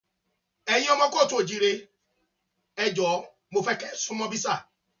ẹ̀yin ọmọ kóòtù òjire ẹ jọ̀ọ́ mo fẹ́ kẹ́ súnmọ́ bí sà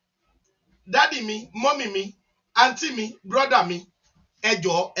dádì mi mọ́mì mi àǹtí mi brọ́dà mi ẹ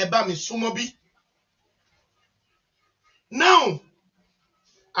jọ̀ọ́ ẹ bá mi súnmọ́ bí. Now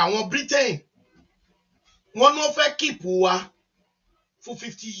àwọn Britain wọ́n ló fẹ́ kíìpù wa fún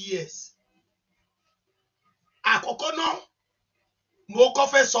 50 years. Àkọ́kọ́ náà mo kọ́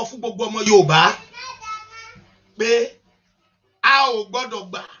fẹ́ sọ fún gbogbo ọmọ Yorùbá pé a ò gbọ́dọ̀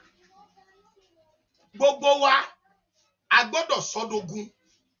gbà, gbogbo wa a gbọ́dọ̀ sọdógun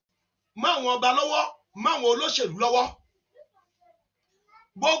mọ́ àwọn ọba lọ́wọ́ mọ́ àwọn olóṣèlú lọ́wọ́.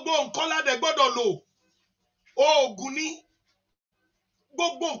 Gbogbo nǹkan ládẹ gbọ́dọ̀ lò, oògùn ní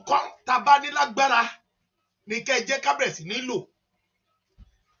gbogbo nǹkan tàbá ní lágbára ní kẹ́ jẹ́ ká bẹ̀rẹ̀ sí ní lò.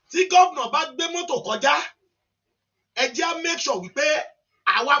 Tí gómìnà bá gbé mọ́tò kọjá ẹ jẹ́ á make sure wípé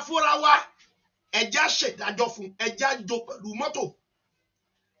àwa fúnra wa ẹ jẹ́ á ṣèdájọ́ fún, ẹ jẹ́ á jọ pẹ̀lú mọ́tò.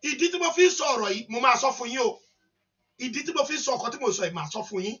 Ìdí tí mo fi sọ ọ̀rọ̀ yìí mo máa sọ fún yín o, ìdí tí mo fi sọ ọ̀kan tí mo sọ yìí máa sọ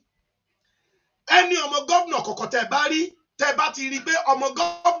fún yín. Ẹni ọmọ gómìnà kọ̀ọ̀kan tẹ́ bá rí, tẹ́ bá ti rí pé ọmọ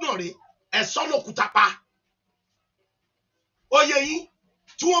gómìnà rẹ̀ ẹ̀ sọ́ lòkúta pa. Oyè yín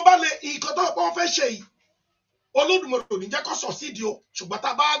tí wọ́n bá lè nǹkan tó wọ́n fẹ́ ṣe yìí Olódùmarè ò ní jẹ́ kó succeed o, ṣùgbọ́n tá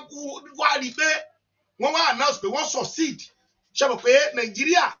a bá wá rí pé wọ́n wá announce pé wọ́n succeed, ṣe mọ̀ pé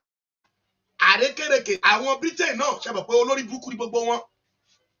Nàìjíríà àrékèrèkè àwọn Britain náà ṣe mọ̀ pé olórí burúkú ni gbogbo wọn.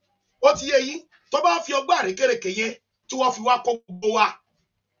 Ó ti yé yín tó bá fi ọgbọ́n àrékèrèkè yẹn tí wọ́n fi wá kó gbogbo wa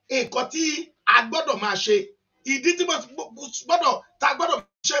nǹkan tí a gbọ́dọ̀ máa ṣe, ìdí tí mo gbọ́dọ̀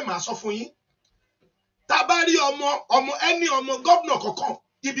ṣe máa sọ fún yín. Tá a bá rí ẹni ọmọ gómìnà kankan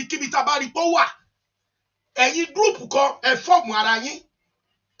ibikíbi tá a bá rí pó wà, ẹ̀yin gúrùpù kan ẹ fọ́ọ̀mù ara yín.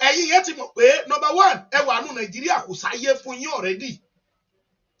 Ẹ̀yin yẹn ti mọ̀ pé number 1 ẹ wà nù Nàìjíríà kò sáyé fún yín already.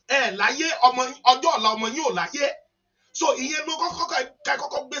 Ẹ láyé ọjọ́ ọ̀la ọmọ yín ò láyé. So ìyẹn ló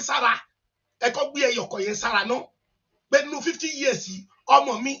kọ́kọ́ gbé sára, ẹ kọ́ gbé ẹyọkọ̀ yẹn sára náà. Pé nínú 50 years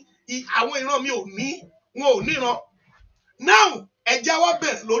ọmọ mi àwọn ìran mi ò ní, wọn ò níran. Now ẹja wa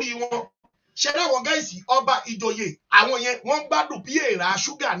bẹ̀rẹ̀ lórí wọn. Ṣé láwọn gáìsì ọba ìjòyè àwọn yẹn wọ́n gbádùn bí èèrà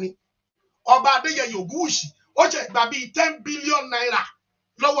ṣúgà ni. Ọba Adéyẹyè Ògúnwùsì ó ṣe gbà bíi 10 billion naira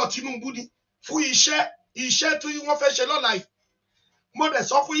lọ́wọ́ Tinubu ni fún iṣẹ́ tí wọ́n fẹ́ ṣe lọ́la yìí. Mo dẹ̀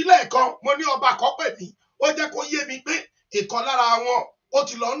sọ fún ilé ẹ̀kan, mo ní ọba kan pè mí, ó jẹ́ kó yé mi pé ìkan lára wọn ó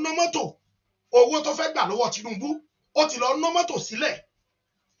ti lọ ná mọ́tò, owó tó fẹ́ gbà lọ́wọ́ Tinubu ó ti lọ ná mọ́tò sílẹ̀.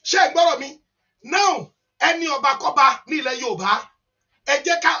 Ṣé ẹ gbọ́rọ̀ mi? Now ẹni ọba kọ́ba ní ilẹ̀ Yorùbá ẹ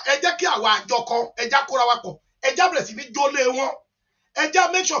jẹ́ kí àwa àjọ kan ẹ já kóra wa pọ̀, ẹ já bẹ̀rẹ̀ sí ní jólé wọn. Ẹ já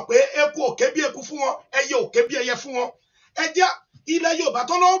make sure pé eku òkè bí eku fún wọn, ẹyẹ òkè bí ẹyẹ fún wọn. Ẹ já ilẹ̀ Yorùbá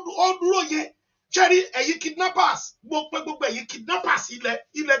tó ó dúró yẹn ṣẹ́rí ẹ̀yin kidnappers gbogbo ẹ̀yin kidnappers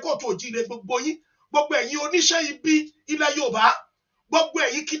ilẹ̀ kóòtù òjìire gbogbo yín, gbogbo ẹ̀yin oníṣẹ́ ibi ilẹ̀ Yorùbá, gbogbo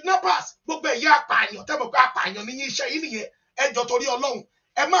ẹ̀yin kidnappers, gbogbo ẹ̀yin apààyàn tẹ́ mọ̀ pé apààyàn ní iṣẹ́ yín nìyẹn. Ẹ jọ̀ọ́ torí Ọlọ́run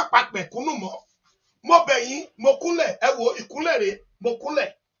ẹ má pa pẹ̀kúnnù mọ́. Mo bẹ̀ yín, mo kúnlẹ̀, ẹ wo ìkúnlẹ̀ rẹ̀, mo kúnlẹ̀.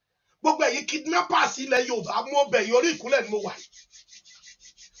 Gbogbo ẹ̀yin kidnappers ilẹ̀ Yorùbá, mo bẹ̀ yín, orí ìkúnlẹ̀ ni mo wà.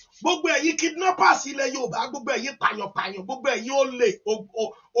 Gbogbo ẹ̀yin kidnappers ilẹ̀ Yorùbá, gbogbo ẹ̀yin pààyàn, gbogbo ẹ̀yin olè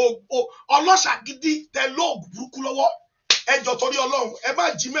ọlọ́ṣà gidi tẹ lóògùn burúkú lọ́wọ́. Ẹ jọ̀ọ́ torí Ọlọ́run ẹ má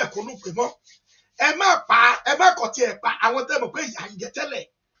jí mẹ̀kúnnù pé mọ́. Ẹ má kọ̀ tí ẹ pa àwọn tẹ́ mọ̀ pé ìyà ń jẹ tẹ́lẹ̀,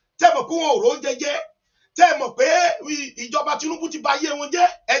 tẹ́ mọ̀ pé wọn ò rò ó jẹjẹ, tẹ́ mọ̀ pé ìjọba Tinubu ti bà ayé wọn jẹ́.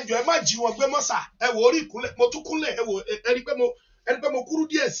 Ẹ jọ̀ọ́ ẹ má jí wọn gbé mọ́ sà. Ẹ wo orí ìkúnlẹ̀, mo tún kúnlẹ̀, ẹ wo ẹ rí pé mo kúrú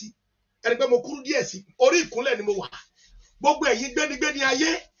díẹ̀ sí, orí ìkúnlẹ̀ ni mo wà. Gbogbo ẹ̀yin gbénigbéni ayé,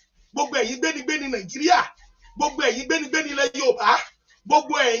 gbogbo ẹ̀yin gbénigbéni Nàìjíríà, gbogbo ẹ̀yin gbénigbéni ilẹ̀ Yorùbá,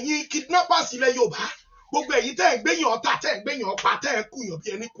 gbogbo ẹ̀yin kidnappers ilẹ̀ Yorùbá, gbogbo ẹ̀yin tẹ́ ẹ̀ ń gbéyàn ọ̀tá, tẹ́ ẹ̀ ń gbéyàn ọ̀pá, tẹ́ ẹ̀ ń kùyàn bí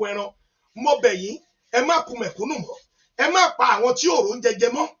ẹni kú ẹran. Mo bẹ̀ yín, ẹ má kú mẹ̀kúnnù mọ́. Ẹ má pa àwọn tí òrò ń jẹjẹ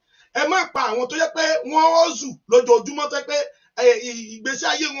mọ́. Ẹ má pa àwọn tó yẹ pé wọ́n ọ̀zù lójoojúmọ́ tó yẹ pé ìgbésí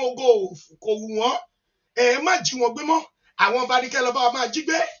ayé wọn kò wù wọ́n. Ẹ má jí wọn gbé mọ́. Àwọn ọba ní kẹ́ lọ bá wa máa jí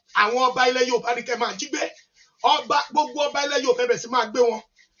gbé. Àwọn ọba ilẹ̀ Yorùbá ní kẹ́ máa jí gbé. Gbogbo ọba ilẹ̀ Yorùbá bẹ̀rẹ̀ sí máa gbé wọn.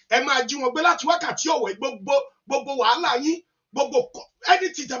 Ẹ máa jí wọn gbé láti wákàtí ọ̀wẹ́ gbogbo wàhálà yín, gbogbo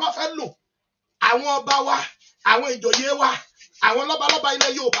anything tẹ́ bá fẹ́ lò. Àwọn ọba wa, àwọn ìjòyè wa, àwọn lọ́balọ́ba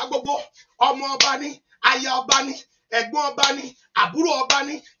ilẹ̀ Yorùbá gbogbo, ọmọ ọba ní, aya ọba ní, ẹ̀gbọ́n ọba ní, àbúrò ọba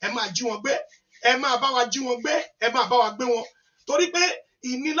ní, ẹ máa jí wọn gbé. Ẹ máa bá wa jí wọn gbé, ẹ máa bá wa gbé wọn. Torí pé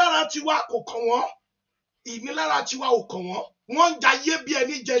ìnilára tiwa kò kàn wọ́n. Ìnilára tiwa ò kàn wọ́n. Wọ́n ń jayé bí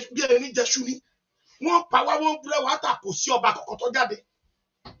ẹni jẹṣu ni. Wọ́n pa wá, wọ́n búrẹ́ wá tà kò sí ọba kọ̀ọ̀kan tó jáde.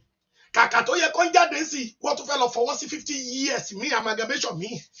 Kàkà tó yẹ kó ń jáde sí wọ́n tún fẹ́ lọ fọwọ́ sí 50 years mi amalgamation mi.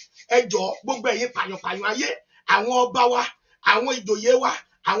 Ẹ jọ̀ọ́ gbogbo ẹ̀yin pàyànpàyàn ayé, àwọn ọba wa, àwọn ìjòyè wa,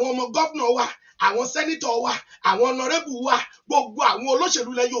 àwọn ọmọ gómìnà wa, àwọn sẹ́nítọ̀ wa àwọn ọ̀nàrẹ́bù wa gbogbo àwọn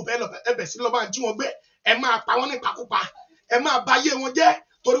olóṣèlú lẹ Yorùbá ẹbẹ̀ sí lọ́ba jí wọn gbé ẹ máa pa wọ́n nípakúpa ẹ máa ba ayé wọn jẹ́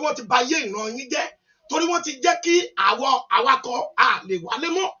torí wọ́n ti ba ayé ìran yín jẹ́ torí wọ́n ti jẹ́ kí awakọ̀ a lè wálé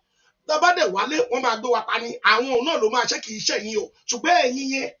mọ́ tọ́ba dẹ̀ wálé wọ́n máa gbé wa pa ni àwọn òun náà ló máa ṣe kì í ṣe yín o ṣùgbọ́n ẹ̀yin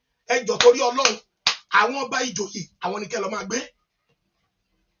yẹn ẹ jọ̀ọ́ torí Ọlọ́run àwọn ọba ìjòyè àwọn ni kẹ́ lọ máa gbé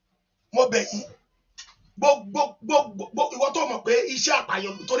mo bẹ̀ yín gbogbo ìwọ tó mọ̀ pé iṣẹ́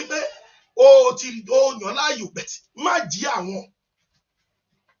àpàyàn torí pé o yàn láàyò bẹ̀tì má jí àwọn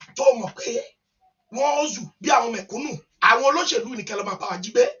tó mọ̀ pé wọ́n zù bí àwọn mẹ̀kúnnù àwọn olóṣèlú ní kẹ́ lọ máa bá wa jí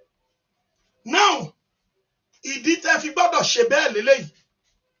gbé now ìdí tẹ́ fi gbọ́dọ̀ ṣe bẹ́ẹ̀ lélẹ́yìí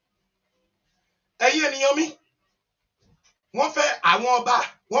ẹ̀yin ènìyàn mi wọ́n fẹ́ àwọn ọba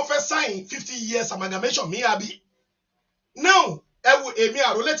wọ́n fẹ́ sign 50 years amalgamation mi àbí now ẹ wo èmi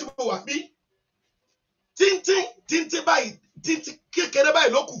àrólé tí mo wà bí tíntín báyìí tíntín kékeré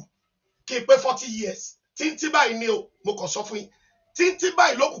báyìí ló kù kí n pé 40 years tíntín báyìí ni o mo kàn sọ fún yín tíntín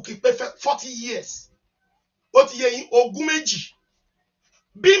báyìí ló kù kí n pé 40 years ó ti yé yín ogún méjì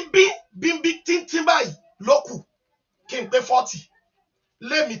bímbí tíntín báyìí ló kù kí n pé 40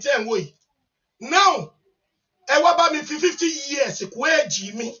 lémi tẹ́ ń wò yìí now ẹ wá bá mi fi 50 years kú èjì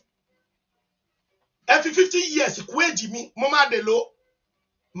mi ẹ fi 50 years kú èjì mi mo máa dè lo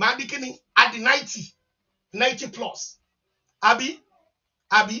máa di kíni adi 90 plus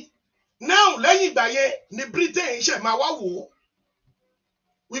àbí now lẹ́yìn ìgbà yẹn ní Britain ṣe máa wá wò ó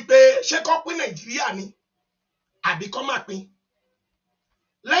wípé ṣé kó pín Nàìjíríà ni àbí kó má pín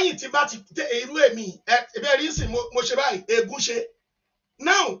lẹ́yìn tí bá ti tẹ irú èmi ẹ̀bẹ̀ rí sí mo ṣe báyìí egun ṣe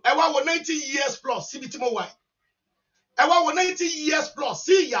now ẹ wá wo 90 years plus síbi tí mo wà ẹ wá wo 90 years plus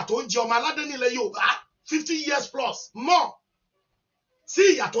sí ìyà tó ń jẹ ọmọ aládé nílẹ̀ Yorùbá 50 years plus more sí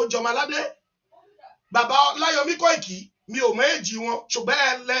ìyà tó ń jẹ ọmọ aládé bàbá Láyọ̀mí Kóìkì mi ò mọ èjì wọn ṣùgbọ́n ẹ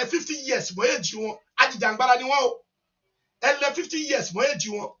lẹ 50 years mọ èjì wọn ajìjàngbara ni wọn o ẹ lẹ 50 years mọ èjì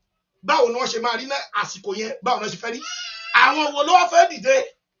wọn báwo ni wọ́n ṣe máa rí ní àsìkò yẹn báwo ni wọ́n ṣe fẹ́ rí àwọn wo ló wá fẹ́ dìde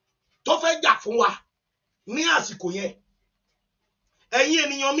tó fẹ́ jà fún wa ní àsìkò yẹn ẹ̀yin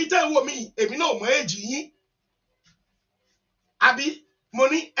ènìyàn mi tẹ́ ń wò mí èmi náà mọ èjì yín àbí mo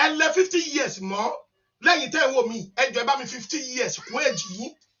ní ẹ lẹ 50 years mọ́ lẹ́yìn tẹ́ ń wò mí ẹ jọ̀ọ́ ẹ bá mi 50 years kún èjì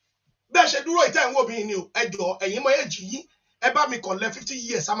yín bẹ́ẹ̀ ṣe dúró ìtẹ́ ń wò mí ni o ẹ jọ̀ọ́ ẹ̀yin mọ èjì yín ẹ bá mi kàn lẹ 50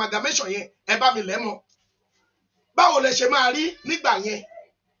 years amalgamation yẹn ẹ bá mi lẹ̀ mọ́ báwo lẹ ṣe máa rí nígbà yẹn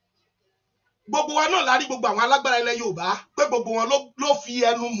gbogbo wa náà la rí gbogbo àwọn alágbára ilẹ̀ Yorùbá pé gbogbo wọn ló fi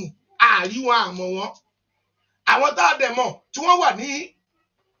ẹnu mú àárí wọn àmọ́ wọn àwọn tá a dẹ̀ mọ̀ tí wọ́n wà ní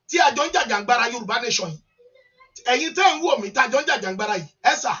tí àjọ ń jàjàngbara Yorùbá nation yìí ẹ̀yin tẹ́ ń wò mí tájọ ń jàjàngbara yìí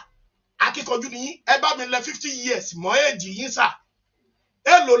ẹ sà akíkanjú ni yín ẹ bá mi lẹ 50 years mọ́ èjì yín sà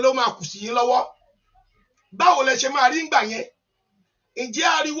èlò ló máa kù sí yín lọ́wọ́ báwo lẹ ṣe máa rí ńgbà yẹn ǹjẹ́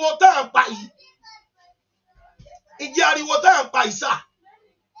ariwo tá à ń pa yìí sà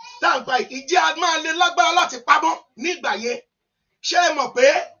tá à ń pa yìí ǹjẹ́ a máa lè lágbára láti pamọ́ nígbà yẹn ṣé ẹ mọ̀ pé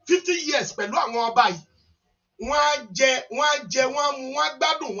 50 years pẹ̀lú àwọn ọba yìí wọ́n á jẹ wọ́n á mu wọ́n á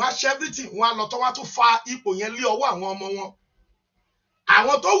gbádùn wọ́n á ṣe everything wọ́n á lọ tọ́ wọ́n á tún fa ipò yẹn lé ọwọ́ àwọn ọmọ wọn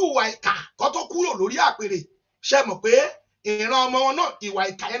àwọn tó hùwà ìkà kó tó kúrò lórí àpèrè ṣé ẹ mọ̀ pé ìran ọmọ wọn náà ìwà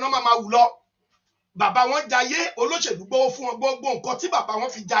ìkà yẹn náà máa wù lọ bàbá wọn jayé olóṣèlú gbówó fún wọn gbogbo nǹkan tí bàbá wọn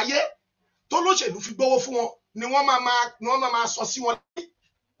fi jayé tó lóṣèlú fi gbówó fún wọn ni wọ́n máa sọ sí wọn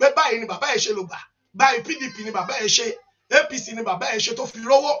pé báyìí ni bàbá ẹ̀ ṣe ló gbà báyìí PDP ni bàbá ẹ̀ ṣe APC ni bàbá ẹ̀ ṣe tó fi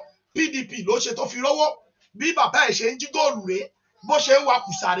rówó PDP ló ṣe tó fi rówó bí bàbá ẹ̀ ṣe ń jí góòlù rèé bó ṣe ń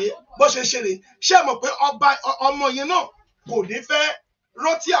wakùsà rèé bó ṣe ń ṣe rèé ṣé mọ̀ pé ọmọ yẹn náà kò ní fẹ́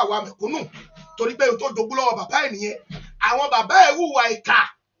rántí àwa mẹ̀kúnnù torí pé tó jogún lọ́wọ́ bàbá ẹ̀ nìyẹn àwọn bàbá ẹ̀ hùwà ìkà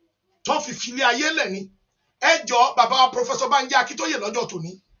tó fi filé ayé lẹ̀ ni ẹ jọ bàbá wa Professor Banji Akíntóyè lọ́jọ́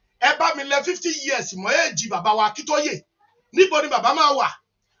tòní ẹ bá mi lẹ 50 years mọ́ èjì bàbá wa Akíntóyè níbo ni bàbá máa wà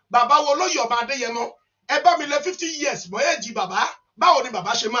bàbá wo Olóyè Ọba Adéyẹmọ ẹ bá mi lẹ 50 years mọ́ èjì bàbá báwo ni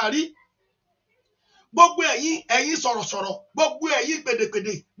bàbá ṣe máa rí gbogbo ẹ̀yin sọ̀rọ̀sọ̀rọ̀ gbogbo ẹ̀yin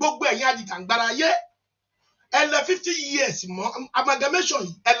pèdèpèdè gbogbo ẹ̀yin ajìjàngbara ayé ẹ lẹ 50 years mọ́ amalgamation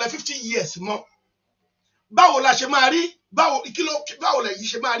yìí ẹ lẹ 50 years mọ́ báwo la ṣe máa rí báwo lẹ̀yin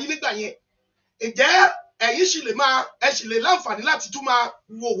ṣe máa rí nígbà yẹn ǹjẹ́ ẹ̀yin sì lè láǹfààní láti tún máa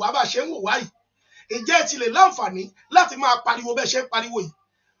wò wá bá ṣe ń wò wá yìí ǹjẹ́ ẹ ti lè láǹfààní láti máa pariwo bẹ́ẹ̀ ṣe ń pariwo yìí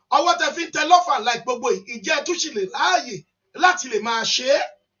ọwọ́ tẹ fi ń tẹ lọ́fà láì gbogbo yìí ǹjẹ́ ẹ tún sì lè láàyè láti lè máa ṣe é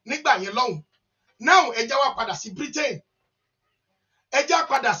nígbà yẹn lọ́hùn now ẹ já wa padà sí Britain ẹ já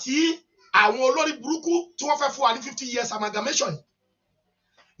padà sí àwọn olórí burúkú tí wọ́n fẹ́ fún wa ní 50 years amalgamation yìí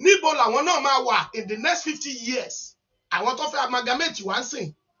níbo làwọn náà máa wà in the next 50 years àwọn tó fẹ́ amalgamate wá ń sìn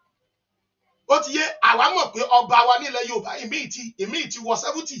ó ti yé àwa mọ̀ pé ọba wa nílẹ̀ Yorùbá èmi ti wọ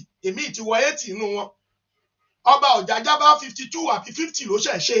 70 èmi ti wọ 80 nínú wọn ọba Ọ̀jájá bá 52 àbí 50 ló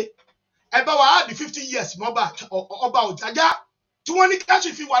ṣe ẹ bá wa add 50 years mọ́ba ọba Ọ̀jájá tí wọ́n ní káṣí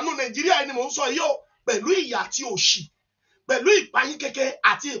fi wà nù Nàìjíríà ni mò ń sọ yìí o pẹ̀lú ìyà àti òṣì pẹ̀lú ìpayín kéke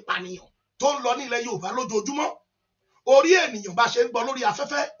àti ìpànìyàn tó ń lọ nílẹ̀ Yorùbá lójoojúmọ́ orí ènìyàn bá ṣe ń gbọ́ lórí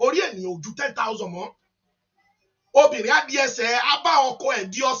afẹ́fẹ́ orí ènìyàn ò ju 10,000 mọ́ obìnrin á di ẹsẹ̀ á bá ọkọ ẹ̀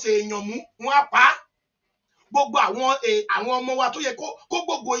di ọ̀sẹ̀ èèyàn mú wọn á pa á gbogbo àwọn ọmọ wa tó yẹ kó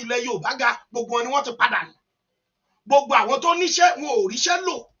gbogbo ilẹ̀ Yorùbá ga gbogbo wọn ni wọ́n ti padà nù gbogbo àwọn tó níṣẹ́ wọn ò ríṣẹ́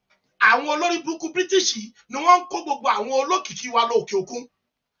lò àwọn olórí burúkú British ni wọ́n ń kó gbogbo àwọn olókìkí wa lọ òkè òkun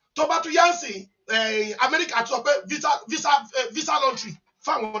tó bá tún yá ń sìn Amẹ́ríkà tó sọ pé visa lottery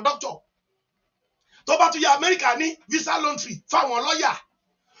fáwọn doctor tó bá tún yá Amẹ́ríkà ní visa lottery fáwọn lọ́yà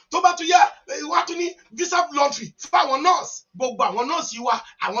tó bá tún yá wá tún ní visa lottery fáwọn nurse gbogbo àwọn nurse wa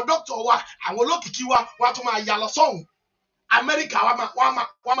àwọn doctor wa àwọn olókìkí wa wá tún máa yà lọ sọ́hùn Amẹ́ríkà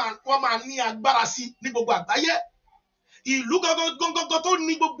wọ́n máa ní agbára sí ní gbogbo àgbáyé ìlú gọ́gọ́gọ́gọ́ tó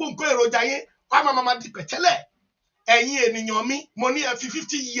ní gbogbo nǹkan èròjà yẹn wọ́n máa di pẹ̀tẹ́lẹ̀ ẹ̀yin ènìyàn mi mo ní ẹ fi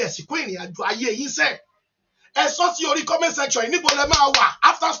 50 years kún ìrìn àjò ayé yín sẹ́ ẹ sọ sí orí comment section yìí níbo lẹ máa wà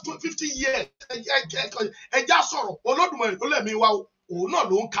after 50 years ẹ já sọ̀rọ̀ Olódùmarè ló lẹ̀mí wa òun náà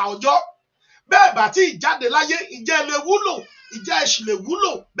ló ń ka ọjọ́ bẹ́ẹ̀ bá tí ìjáde láyé ìjẹ́ lè wúlò ìjẹ́ ẹ̀sì lè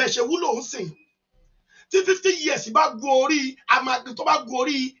wúlò bẹ́ẹ̀ ṣe wúlò ń sìn tí 50 years bá gun orí tó bá gun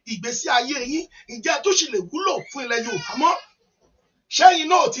orí ìgbésí ayé yín ìjẹ́ tó sì lè wúlò fún ilẹ̀ Yorùbá mọ́ ṣẹ́yìn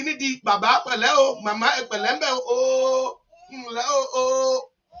náà ti ní di bàbá pẹ̀lẹ́ o màmá pẹ̀lẹ́ ń bẹ̀ o ńlẹ́ o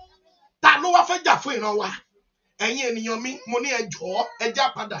ta ló wá fẹ́ jà fún ìran wa ẹ̀yin ènìyàn mi mo ní ẹ jọ̀ọ́ ẹ já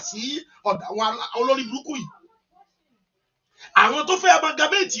padà sí ọ̀dọ̀ àwọn olórí burúkú yìí àwọn tó fẹ́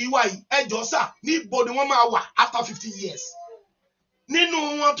amalgamate wa yìí ẹ jọ̀ọ́ sà níbo ni wọ́n máa wà after 50 years nínú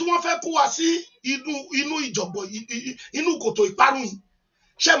wọn tí wọ́n fẹ́ kó wa sí inú ìjọ̀gbọ̀n inú kòtò ìparun yìí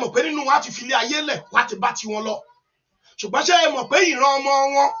ṣé mọ̀ pé nínú wa ti fi ilé ayé lẹ̀ wá ti bá tiwọn lọ ṣùgbọ́n ṣé ẹ mọ̀ pé ìran ọmọ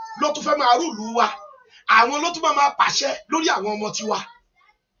wọn ló tún fẹ́ máa rúùlù wa àwọn ló tún máa pàṣẹ lórí àwọn ọmọ tiwa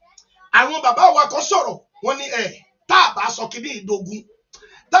àwọn bàbá wa kan sọ̀rọ̀ wọ́n ní tá a bá sọ kíní ìdógún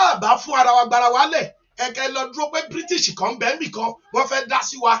tá a bá fún ara wa gbára wa lẹ̀ ẹ̀kẹ́ lọ dúró pé British kan bẹ́ẹ̀ mì kan wọ́n fẹ́ dá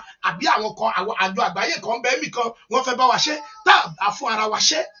sí wa àbí àwọn àjọ àgbáyé kan bẹ́ẹ̀ mì kan wọ́n fẹ́ bá wa ṣe tá a bá fún ara wa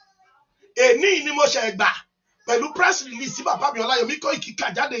ṣe èní ni mo ṣe gbà pẹ̀lú press release tí bàbá mi Ọláyọmí Kóìkì kà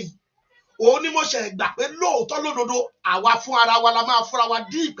jáde yìí òun ni mo ṣe gbà pé lóòótọ́ lódodo àwa fún ara wa la máa fúnra wa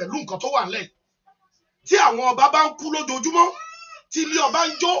dí pẹ̀lú nǹkan tó wà nílẹ̀ tí àwọn ọba bá ń kú lójoojúmọ́ tí ilé ọba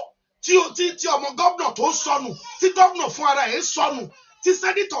ń jó tí ọmọ gómìnà tó ń sọnù tí gómìnà fún ara ẹ̀ ń sọnù tí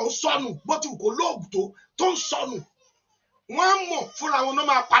sẹ́nitọ̀ ń sọnù bó ti wù kó lóògùn tó ń sọnù wọ́n á mọ̀ fúnra wọn náà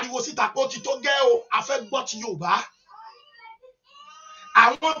máa pariwo síta pé ó ti tó gẹ́ o a fẹ́ gbọ́ ti Yorùbá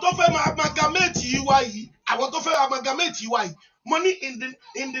àwọn tó fẹ́ máa amalgamate wa yìí mo ní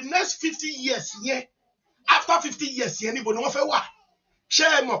in the next 50 years yẹn after 50 years yẹn níbo ni wọ́n fẹ́ wà ṣé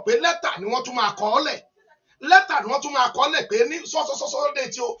ẹ mọ̀ pé lẹ́tà ni wọ́n tún máa kọ ọ́ lẹ̀ lẹ́tà ni wọ́n tún máa kọ ọ́ lẹ̀ pé ní sọ́sọ́sọ́sọ́dẹ̀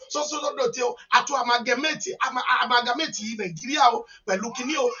tí o àtún amalgamate Nàìjíríà o pẹ̀lú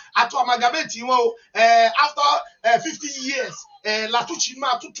kíní o àtún amalgamate wọn o after 50 years látúnṣe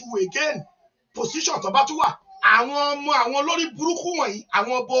máa tútù again position tó bá tún wà àwọn olórí burúkú wọ̀nyí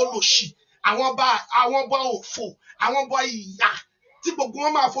àwọn ọba olòṣì àwọn ọba òfò àwọn ọba ìyà tí gbogbo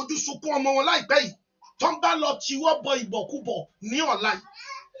wọn máa fojú sunkún ọmọ wọn láìpẹ́ yìí tó ń bá lọ tiwọ́ bọ ìbọ̀kúbọ̀ ní ọ̀la yìí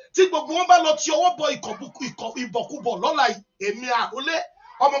tí gbogbo wọn bá lọ ti ọwọ́ bọ ìbọ̀kúbọ̀ lọ́la yìí èmi àrólé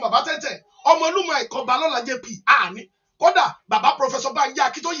ọmọ bàbá tẹ́tẹ́ ọmọ olúmọ ìkọba lọ́la JP àní kódà bàbá Professor Banji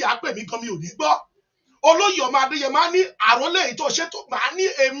Akíntóyè á pè mí gan mi ò ní gbọ́ olóyè ọmọ Adéyẹmọ á ní àrólé èyí tó ṣe tó máa ní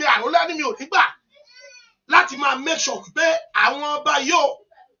èmi àrólé á ní mi ò ní gbà láti máa make sure pé àwọn ọba yóò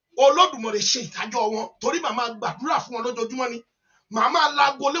Olódùmarè ṣe ìdájọ́ wọn torí màmá gbàdúrà fún wọn lójoojúmọ́ ni màmá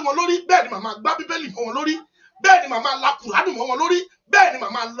lago lé wọn lórí bẹ́ẹ̀ ni màmá gbá bíbélì mọ́ wọn lórí bẹ́ẹ̀ ni màmá la kùránì mọ́ wọn lórí bẹ́ẹ̀ ni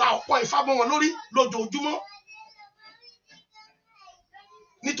màmá la ọ̀pọ̀ Ifá mọ́ wọn lórí lójoojúmọ́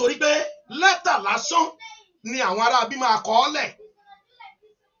nítorí pé lẹ́tà lásán ni àwọn ará bí máa kọ ọ́ lẹ̀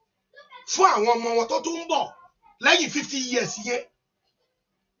fún àwọn ọmọ wọn tó tún ń bọ̀ lẹ́yìn 50 years yẹn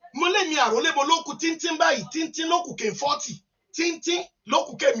mo lé mi àrólé mo lókù tíntín báyìí tíntín lókù kè 40 tíntín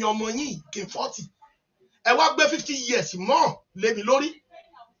lókù kèmi ọmọ yìí kè 40 ẹ wá gbé 50 years mọ́ lémi lórí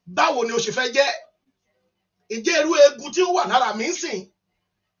báwo ni o ṣe fẹ́ jẹ́ ìjẹ́ irú eegun tí ó wà lára mi ń sìn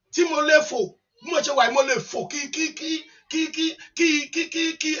tí mo lè fò bí mo ṣe wà mo lè fò kí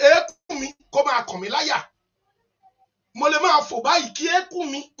eékún mi kó máa kàn mí láyà mo lè máa fò báyìí kí eékún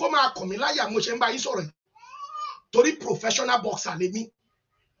mi kó máa kàn mí láyà mo ṣe ń bá yín sọ̀rọ̀ yìí torí professional boxer lèmi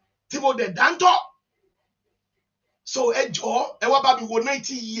tí mo dẹ̀ dáńtọ́ so ẹ jọ̀ọ́ ẹ wá bá mi wo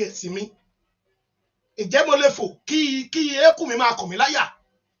 90 years mi Ǹjẹ́ mo lè fò kí eékún mi máa kàn mí láyà?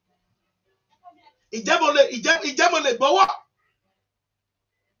 Ǹjẹ́ mo lè gbọ́wọ́?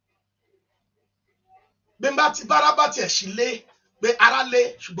 Bí n bá ti bára bá tiẹ̀ sí lé pé ara lé,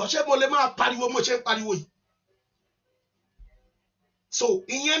 ṣùgbọ́n ṣé mo lè máa pariwo mo ṣe ń pariwo yìí? So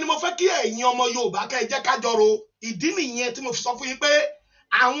ìyẹn ni mo fẹ́ kí ẹ̀yin ọmọ Yorùbá kẹ́ ẹ jẹ́ ká jọ ro. Ìdí nìyẹn tí mo fi sọ fún yín pé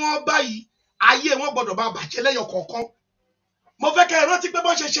àwọn ọba yìí ayé wọn gbọ́dọ̀ máa bàjẹ́ lẹ́yọ kọ̀ọ̀kan. Mo fẹ́ kẹ́ ẹ rántí pé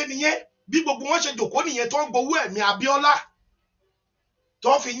bọ́n ṣe ṣe nìyẹn, bí gbogbo wọn ṣe jòkó nìyẹn tó ń gbowó ẹ̀mí Abíọ́lá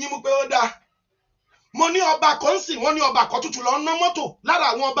tó fi yín mú pé ó dáa. Mo ní ọba kan sì, wọ́n ní ọba kan tuntun lọ ná mọ́tò lára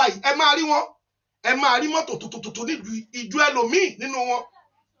àwọn ọba yìí, ẹ máa rí wọn, ẹ máa rí mọ́tò tuntun nílùú ìjú ẹlòmíì nínú wọn.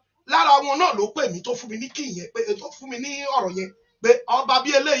 Lára wọn náà ló pè mí tó fún mi ní kí yẹn, pé tó fún mi ní ọ̀rọ̀ yẹn pé ọba bí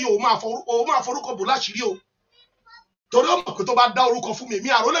eléyìí òun máa forúkọ bò láṣìírí o, torí ó mọ̀ pé tó bá dá orúkọ fún mi, èmi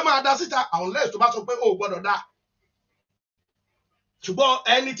àrólé máa dá síta àwọn lẹ́yìn tó bá sọ pé ó gbọ́dọ̀ dá. Ṣùgbọ́n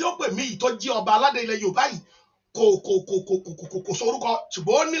ẹni tí ó pè mí yìí tó jí ọba aládé ilẹ̀ Yorùbá yìí kò sọ orúkọ,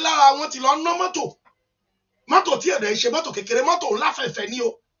 ṣùgbọ́n ó ní lára wọn ti lọ ná mọ́tò tí ẹ̀rẹ̀ ṣe mọ́tò kékeré, mọ́tò ńlá fẹ̀fẹ̀ ni o,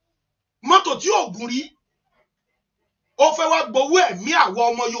 mọ́tò tí ò gùn rí. Ó fẹ́ wá gbowó ẹ̀mí àwọn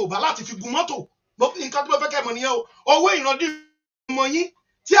ọmọ Yorùbá láti fi gun mọ́tò. Nǹkan tí mo fẹ́ kẹ́ mọ̀ nìyẹn o. Owó ìrandí ọmọ yín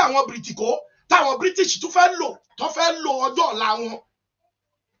tí àwọn Bìrìtìkó táwọn British tún fẹ́ lò ọjọ́ ọ̀la wọn.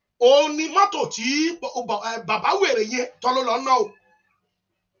 Òun ni mọ́tò tí bàbá wèrè yẹn tọ́ ló lọ ná o.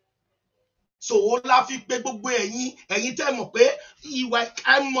 So ó la fi pé gbogbo ẹ̀yin tẹ́ mọ̀ pé ìwà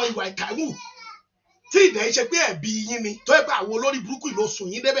ìkàwù tí ìdẹ̀ ṣe pé ẹ̀bi yín ni, tó yẹ pé àwọn olórí burúkú ló sùn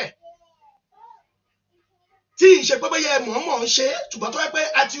yín débẹ̀. Tí ìṣe pé bóyá ẹ mọ̀ọ́mọ̀ ń ṣe, ṣùgbọ́n tó yẹ pé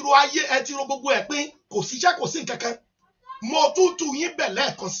ẹ ti ro gbogbo ẹ̀ pín, kò síṣẹ́ kò sí nǹkankan. Mo tútù yín bẹ̀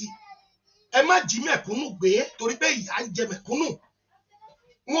lẹ́ẹ̀kan sí. Ẹ má jí mẹ̀kúnnù gbé torí pé ìyà ń jẹ mẹ̀kúnnù.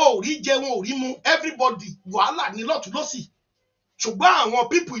 Wọn ò rí jẹ, wọn ò rí mu, everybody wàhálà ní lọ́tùn lọ́sì. Ṣùgbọ́n àwọn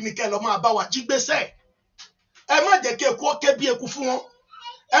pípù ìníkẹ́ lọ máa bá wa jí gbèsè. Ẹ má jẹ́ kí eku ó ké bí eku fún wọn.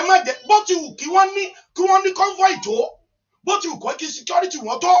 Ẹ má jẹ́ bó ti wù kí wọ́n ní convoy tó, bó ti wù kọ́ kí security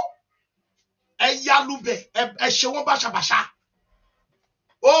wọn tó. Ẹ yálùbẹ̀, ẹ ṣe wọ́n báṣabàṣa.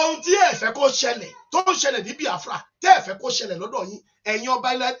 Ohun tí ẹ fẹ́ kó ṣẹlẹ̀ tó ń ṣẹlẹ̀ ní Biafra, tẹ́ ẹ fẹ́ kó ṣẹlẹ̀ lọ́dọ̀ yín, ẹ̀yin ọba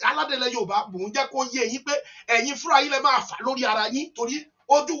aládé ilẹ̀ Yorùbá, mò ń jẹ́ kó yé yín pé ẹ̀yin fúnra yín lẹ máa fà lórí ara yín, torí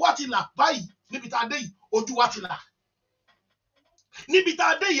ojú wa ti là báyìí. Níbi tá a dé yìí ojú wa ti là. Níbi tá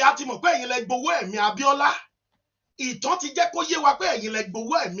a dé yìí a ti mọ̀ pé ẹ̀yin lẹ gbowó ẹ̀mí Abíọ́lá. Ìtàn ti jẹ́ kó yé wa pé ẹ̀yin lẹ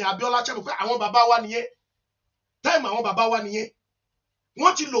gbowó ẹ̀mí Abíọ́lá, ṣe mọ̀ pé àwọn bàbá wa nìyẹn. Táìmù àwọn bàbá wa nìyẹn.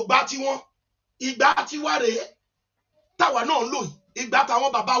 Wọ́n ti lò gbà tiwọn. Ìgbà tiwa rèé táwa náà ń lò yìí. Ìgbà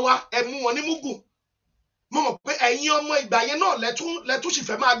táwọn bàbá wa ẹ mú wọn ní mugun. Mo mọ̀ pé ẹ̀yin ọmọ ìgbà yẹn náà lẹ́tún sì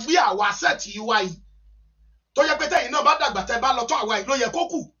fẹ́ máa gbé àwa sẹ́ẹ̀tì wa yìí. Tó yẹ pé tẹ́yin náà bá dàgbà tẹ́ bá lọ tọ́ àwa yìí ló yẹ kó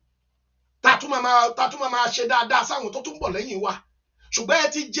kù. Ta tún máa ṣe dáadáa sáwọn tó tún bọ̀ lẹ́yìn wa. Ṣùgbọ́n ẹ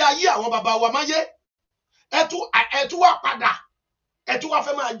ti jẹ ayé àwọn bàbá wa máyé. Ẹ tún wá padà. Ẹ tún wá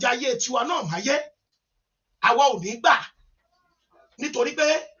fẹ́ máa jẹ ayé tiwa náà máyé. Àwa ò ní gbà. Nítorí pé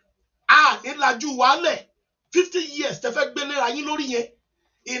a ní lajú wálẹ̀ 50 years tẹ́ fẹ́ gbé léra yín lórí yẹn.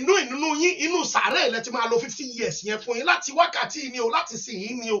 Ìnú yín inú sàárẹ̀ lẹ ti máa lo 50 years yẹn fún yín, láti wákàtí yìí ni o, láti sìn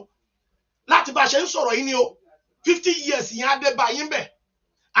yín ni o, láti bá ṣe ń sọ̀rọ̀ yín ni o. 50 years yẹn á dé bá yín bẹ̀.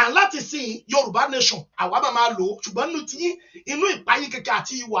 And láti sìn Yorùbá nation àwa máa lò ó, ṣùgbọ́n nínú tí inú ìpayín kẹ̀kẹ́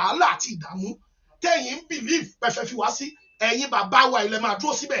àti wàhálà àti ìdààmú tẹ́yin ń believe pẹ̀fẹ́ fi wá sí, ẹ̀yin bàbá wa ilẹ̀ máa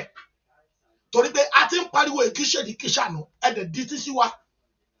dúró síbẹ̀. Torí pé a ti ń pariwo ìkíṣèdí kíṣànù ẹ̀dẹ̀ dí tí sí wa.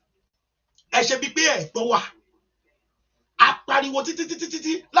 Ẹ ṣe bí pé ẹ̀ gbọ́ wa. A pariwo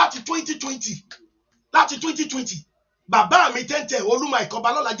títí láti 2020. Bàbá mi tẹ́ntẹ́ Olúmọ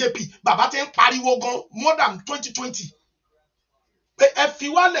Ìkọbalọ́lá JP, bàbá ti ń pariwo gan more than 2020. Pé ẹ fi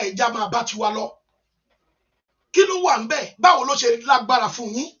wálẹ̀ ìjà máa bá tiwa lọ. Kí ló wà ń bẹ̀? Báwo ló ṣe lágbára fún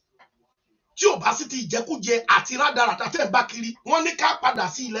yín? Tí ò bá sí ti ìjẹkújẹ àti rádaràdà tẹ́ ń bá kiri, wọ́n ní ká padà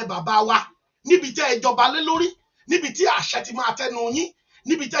sí ilẹ̀ bàbá wa. Níbi tẹ́ ẹ jọba lé lórí, níbi tí àṣẹ ti máa tẹnu yín,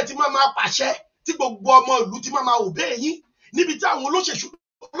 níbi tẹ́ ti máa pàṣẹ, tí gbogbo ọmọ ìlú ti máa òbé yín, níbi tí àwọn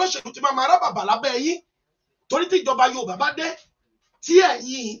olóṣèlú ti máa rábàbà lábẹ́ yín. Torí tí ìjọba Yorùbá bá dé, tí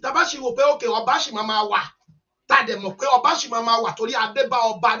ẹ̀yin tàbá ṣe wò pé òkè ọba ṣì máa wà, tàdé mọ̀ pé ọba ṣì máa wà torí adébá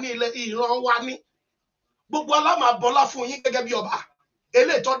ọba ní ilẹ̀ ìran wa ní. Gbogbo ọlá bọ́lá fún yín gẹ́gẹ́ bí ọba.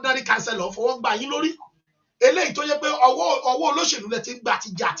 Eléyìí tó dárí kánsẹ́lọ̀ fọwọ́ gbà yín lórí. Eléyìí tó yẹ pé ọwọ́ olóṣèlú lẹ ti gbà ti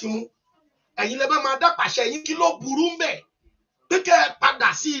jà ti mú. Ẹ̀yin lẹ máa dá pàṣẹ yín, kí ló burú ń bẹ̀? Pé kẹ́ ẹ padà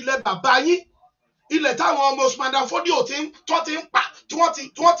sí ilẹ̀ bàbá yín. Ilẹ̀ táwọn ọmọ Usman Dan Fodio tí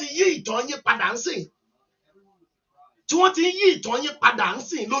wọ́n ti yí ìtàn yín padà ń sìn. Tí wọ́n ti yí ìtàn yín padà ń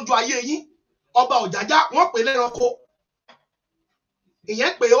sìn lójú ayé yín. Ọba Ọ̀jájá wọ́n pè lẹ́ranko.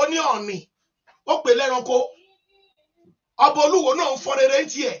 Ìyẹn pé ó ní ọ̀nì. Ó pè lẹ́ranko. Ọba Olúwo náà ń fọ rere ń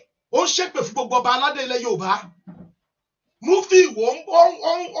tiẹ̀. ó ń ṣépè fún gbogbo ọba aládé ilẹ̀ Yorùbá Mufti Ìwó ó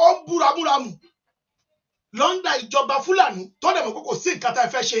ń búramúramù lọ́ndà ìjọba Fúlàní tó dẹ̀ mọ̀ pé kò sí nǹkan tá ẹ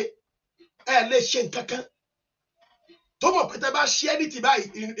fẹ́ ṣe ẹ lè ṣe nǹkan kan tó mọ̀ pé tẹ́ bá ṣe ẹni tì báyìí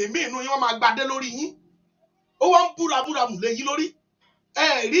èmi inú yín wọ́n máa gbadé lórí yín ó wá ń búramúramù lé yín lórí ẹ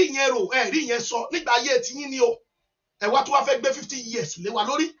rí ìyẹn rò ẹ rí ìyẹn sọ nígbà ayé ti yín ni o ẹ wá tó wá fẹ́ gbé 50 years lé wa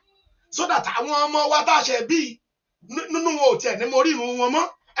lórí so that àwọn ọmọ wa tá a ṣe bí nínú wọn ò tiẹ̀ ní mo rírun wọn mọ́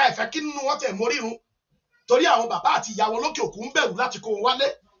ẹ fẹ́ kí nínú wọn tẹ̀ mo rírun torí àwọn bàbá àti ìyá wọn lókè òkun ń bẹ̀rù láti kó wọn wálé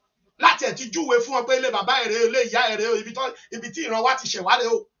láti ẹ̀ ti júwe fún wọn pé ilé bàbá ẹ̀rẹ́ ilé ìyá ẹ̀rẹ́ ibi tí ìran wa ti ṣẹ̀ wálé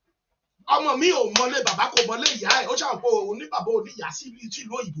o ọmọ mi ò mọlé bàbá kò mọlé ìyá ẹ̀ ó ṣàǹkó oníbàbá oníyà sí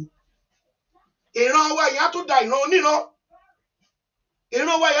ìlú òyìnbó ìran wa ìyá tó da ìran oníran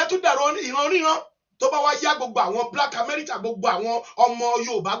ìran wa ìyá tó da ìran oníran tó bá wá yá gbogbo àwọn Black America gbogbo àwọn ọmọ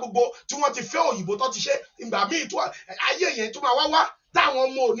Yorùbá gbogbo tí wọ́n ti fẹ́ òyìnbó tó ti ṣe ìgbà míì tó ayé yẹn tó máa wá táwọn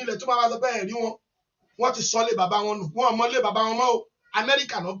ọmọ onílẹ̀ tó máa wá sọ pé ẹ̀rí wọ́n ti sọ lé bàbá wọn nù wọ́n mọ lé bàbá wọn mọ́ o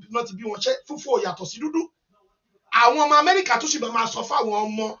Amẹ́ríkà náà ti bí wọn ṣe fúnfún òyàtọ̀ sí dúdú àwọn ọmọ Amẹ́ríkà tó sì bá máa sọ fún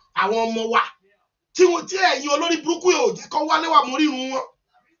àwọn ọmọ wa tí ẹ̀yin olórí burúkú yóò jẹ́ kó wálé wà mú rírun wọn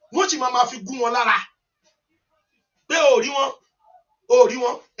wọ́n sì máa fi gún wọn lára pé ò rí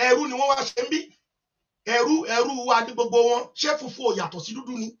wọn ẹrú ni wọ́n wá ṣe ń bí ẹrú wa ní gbogbo wọn ṣé fúnfún òyàtọ̀ sí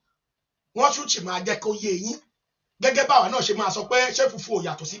dúdú ni wọ́n tún sì máa jẹ́ kó yé yín gẹ́gẹ́ báwa náà ṣe máa sọ pé ṣé fúnfún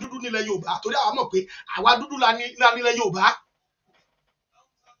òyàtọ̀ sí dúdú nílẹ̀ Yorùbá torí àwa mọ̀ pé àwa dúdú la nílẹ̀ Yorùbá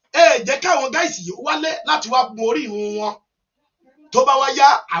jẹ́ káwọn gáìsì yìí wálé láti wá gun orí ìrun wọn tó bá wá yá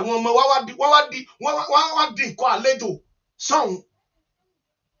àwọn ọmọ wá di nǹkan àlejò sọ̀hún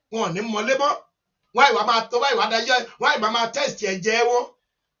wọn ò ní mọlé mọ́ wọ́n ìwà máa tó ìwà dájọ́ wọ́n ìwà máa tẹ́sítì ẹ̀jẹ̀ wọn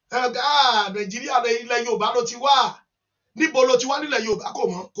Nàìjíríà ilẹ̀ Yorùbá ló ti wá níbo ló ti wá nílẹ̀ Yorùbá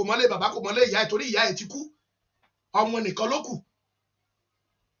kò mọ́lé bàbá kò mọ́lé ìyá ẹ̀ torí ìyá ẹ̀ ti kú ọmọ nìkan ló kù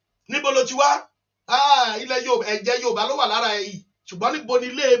níbo ló ti wá ilẹ̀ Yorùbá ẹ̀jẹ̀ Yorùbá ló wà lára ẹ̀ yìí ṣùgbọ́n níbo ni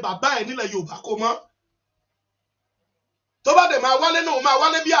ilé bàbá ẹ̀ nílẹ̀ Yorùbá kò mọ́ tó bá dẹ̀ máa wálé náà máa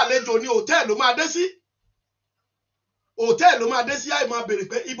wálé bí àlejò ní hòtẹ́ẹ̀lì ló máa dé sí àì máa béèrè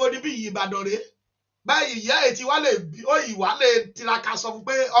pé ibo ni bí Ìbàdàn rèé báyìí ìyá ẹ̀ ti wálé tiraka sọ fún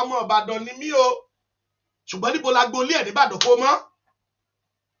pé ọmọ Ìbàdàn ni mí o ṣùgbọ́n níbo la gbolé ẹ̀ níbàdàn kò mọ́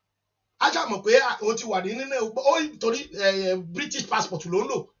a ṣàmọ̀ pé òun ti wà ní nínú torí British passport ló ń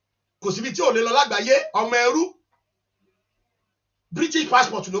lò kò síbi tí ò lè lọ lágbàáyé ọmọ ẹrú British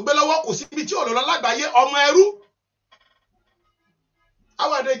passport ló gbé lọ́wọ́ kò síbi tí ò lè lọ lágbàáyé ọmọ ẹrú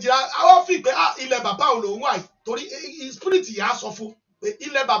àwọn Nàìjíríà àwọn fi pé ilẹ̀ bàbá òun lòún wà yìí torí spirit yìí á sọ fún pé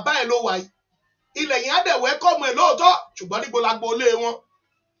ilẹ̀ bàbá ẹ̀ ló wà yìí ilẹ̀ yìí á dẹ̀ wẹ́kọ̀mù ẹ̀ lóòótọ́ ṣùgbọ́n níbo la gbolé wọn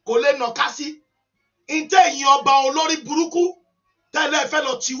kò lè nàka sí ǹtẹ́ ẹ̀yin ọba olórí burúkú tẹ́lẹ̀ fẹ́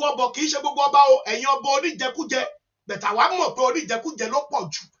lọ tiwọ́ bọ̀ kì í ṣe gbogbo ọba o ẹ̀yin ọba oníjẹkújẹ bẹ̀tà wàá mọ̀ pé oníjẹkújẹ ló pọ̀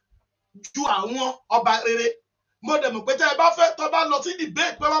ju àwọn ọba rere mo dẹ̀ mọ̀ pé tẹ́ ẹ bá fẹ́ tó bá lọ sí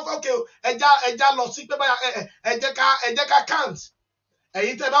debate pé wọ́n fẹ́ òkè ẹja lọ sí pé báyà ẹ jẹ́ ká count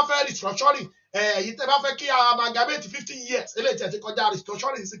ẹ̀yin tẹ́ ẹ bá fẹ́ restructuring ẹ̀yin tẹ́ ẹ bá fẹ́ kí amalgamate 50 years eléyìí tẹ́ ti kọjá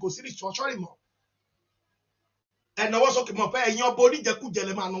restructuring sí kò sí restructuring mọ́ ẹ nawọ́ sókè mọ̀ pé ẹ̀yin ọba oníjẹkújẹ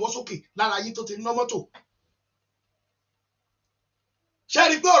lè máa nawọ́ sókè lára yín tó ti ná mọ́tò ṣé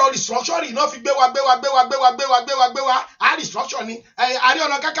rí pé ọ̀rọ̀ restructuring náà fi gbé wa á restructure ni Ààrẹ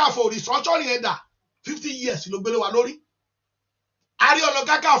Ọ̀nà Kakanfò restructuring ẹ̀dà 50 years ló gbélé wa lórí Ààrẹ Ọ̀nà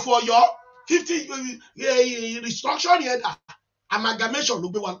Kakanfò Ọ̀yọ́ 50 restructuring ẹ̀dà amalgamation ló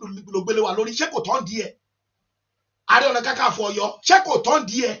gbélé wa lórí ṣé kò tán díẹ̀ Ààrẹ Ọ̀nà Kakanfò Ọ̀yọ́ ṣé kò tán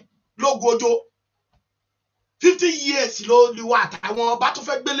díẹ̀ lógun ojó 50 years ló lè wà àtàwọn ọba tó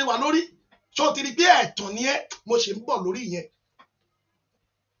fẹ́ gbélé wa lórí ṣó ti rí pé ẹ̀tàn ni ẹ́ mo ṣe ń bọ̀ lórí yẹn.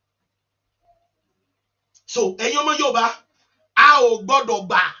 So ẹ̀yin ọmọ Yorùbá a ò gbọ́dọ̀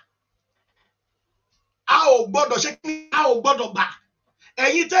gbà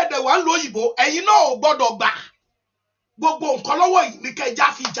ẹ̀yin tẹ́ẹ̀dẹ̀ wà ń lo òyìnbó ẹ̀yin náà ò gbọ́dọ̀ gbà gbogbo nǹkan lọ́wọ́ yìí ní kẹjá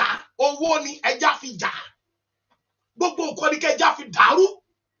fi jà owó ni ẹjá fi jà gbogbo nǹkan ní kẹjá fi dàrú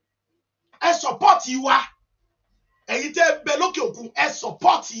ẹ sọpọ́ọ̀tì wa ẹ̀yin tẹ́ bẹ lókè òkun ẹ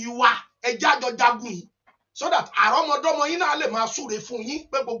sọpọ́ọ̀tì wa ẹjá jọ jagun yìí so that àrọ́mọdọ́mọ yín náà lè máa súre fún yín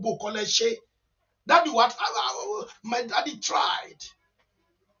pé gbogbo nǹkan lẹ ṣe. That is what my daddy tried.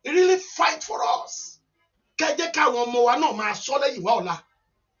 He really fight for us. Kẹjẹ káwọn ọmọ wa náà máa sọ lẹ́yìn wá ọ̀la.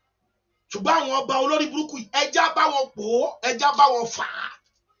 Ṣùgbọ́n àwọn ọba olórí burúkú yìí ẹja bá wọn pò ó ẹja bá wọn fà á.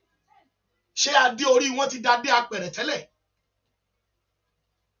 Ṣé adé orí wọn ti dá dé apẹ̀rẹ̀ tẹ́lẹ̀?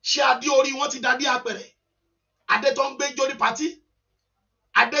 Ṣé adé orí wọn ti dá dé apẹ̀rẹ̀? Adé tó ń gbé jórí pátí?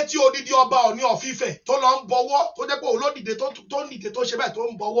 Adé tí odidi ọba Ọ̀ọ̀ni of Ifẹ̀ tó lọ ń bọwọ́ tó jẹ́ pé olódìde tó nìde tó ṣe bẹ́ẹ̀ tó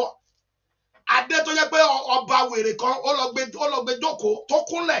ń bọwọ́. Adé tó jẹ́ pé ọba wèrè kan ó lọ gbé jókòó tó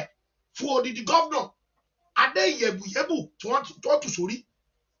kúnlẹ̀ fún odidi governor adé ìyẹ̀bùyẹ̀bù tí wọ́n tù sórí.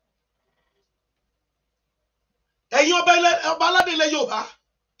 ẹ̀yin ọba aládé ilẹ̀ Yorùbá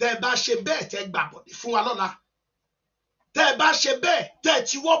tẹ́ ẹ bá ṣe bẹ́ẹ̀ tẹ́ gbàbọ̀ fún wa lọ́la, tẹ́ ẹ bá ṣe bẹ́ẹ̀ tẹ́ ẹ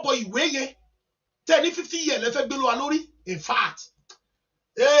ti wọ́ bọ ìwé yẹn tẹ́ ẹ ní 50 years lẹ́fẹ́ gbé lọ wa lórí. In fact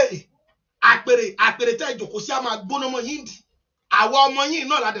àpèrè tẹ́ ẹ jòkó sí a máa gbóná mọ́ yín dì, àwa ọmọ yín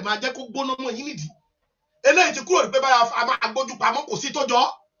náà la dẹ̀ máa jẹ́ kó gbóná mọ́ yín nìdí. Eléyìí ti kúrò ní pé báyà a máa gbójú pamọ́, kò sí tọ́jọ́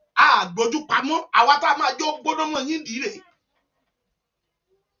àgbójú pamọ́, àwa tá a máa jọ gbóná mọ́ yín dì rè.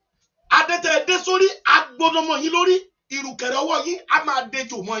 Adẹ́tẹ̀ dé sórí agbóná mọ́ yín lórí, ìrùkẹ̀rẹ̀ ọwọ́ yín a máa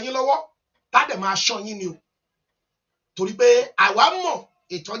dejò mọ́ yín lọ́wọ́, tá dẹ̀ máa ṣọ́ yín ni o. Torí pé àwa mọ̀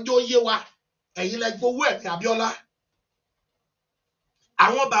ìtọ́jú yé wa, ẹ̀yin lẹ gbowó ẹ̀mí Abíọ́lá.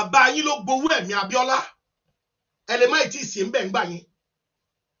 Àwọn bàbá yín ló gbowó ẹ̀mí Abíọ́lá. Ẹlẹ́mọ̀ ìtì ìsìn ń bẹ̀ ń gbà yín.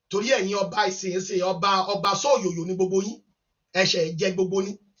 Torí ẹ̀yin ọba ìsìn ọba sọ́ọ̀yòyò ní gbogbo yín, ẹ̀ṣẹ̀ jẹ gbogbo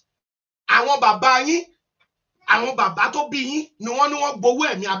ní. Àwọn bàbá yín, àwọn bàbá tó bí yín ni wọ́n gbowó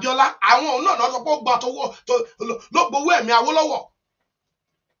ẹ̀mí Abíọ́lá. Àwọn òun náà lọ sọ pé ó gba ló gbowó ẹ̀mí Awólọ́wọ̀.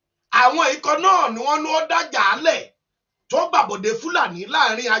 Àwọn ikọ̀ náà ni wọ́n ní ó dájà álẹ̀ tó gbàbọ̀dé Fúlàní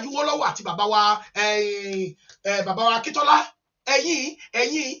láàrin Awólọ́wọ̀ àti bàbá wa Akíntọ́lá.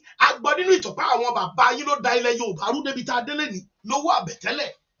 Ẹ̀yin agbọ́ nínú ìtọ̀pá àwọn bàbá yín ló da ilẹ̀ Yorùbá rú débi tá a délé ní lówó àbẹ̀tẹ́lẹ̀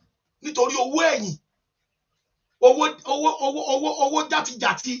nítorí owó ẹ̀yìn, owó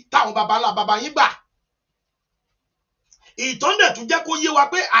játijàti táwọn bàbá yín gbà. Ìtàn dẹ̀ tún jẹ́ kó yé wa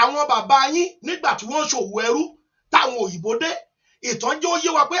pé àwọn bàbá yín nígbà tí wọ́n ṣòwò ẹrú táwọn òyìnbó dé, ìtàn jẹ́ ó yé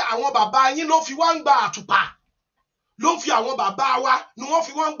wa pé àwọn bàbá yín ló fi wá ń gba àtùpà, ló fi àwọn bàbá wa ni wọ́n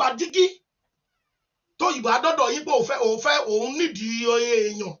fi wá ń gba dígí. Tó ìbò adọ́dọ̀ yín pé òun nídìí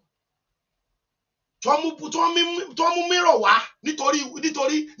èèyàn tó mú mìíràn wá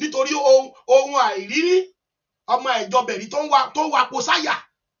nítorí ohun àìrírí ọmọ ìjọbẹ̀rí tó ń wapo sáyà.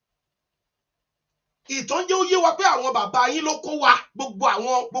 Ìtàn jẹ́ ó yé wa pé àwọn bàbá yín ló kó wa gbogbo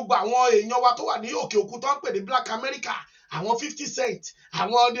àwọn èèyàn wa tó wà ní òkè òkun tó ń pè ní Black America, àwọn 50 Cent,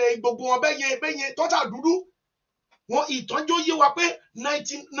 àwọn gbogbo wọn bẹ́yẹn tọ́jà dúdú. Wọn ìtàn jẹ́ ó yé wa pé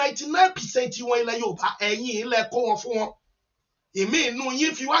 99% wọn ilẹ̀ Yorùbá ẹ̀yin ilẹ̀ kó wọn fún wọn. Ìmí inú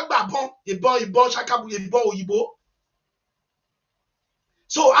yín fi wá gbàbọn ìbọn ṣakabu ìbọn òyìnbó.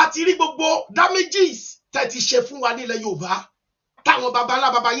 So a ti rí gbogbo damages tẹ́ ti ṣe fún wa nílẹ̀ Yorùbá táwọn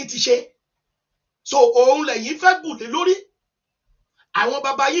baba yín ti ṣe. So òun lẹ́yìn fẹ́ gùn lé lórí. Àwọn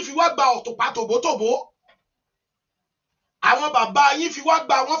baba yín fi wá gba ọ̀tùpá tòbótòbó. Àwọn baba yín fi wá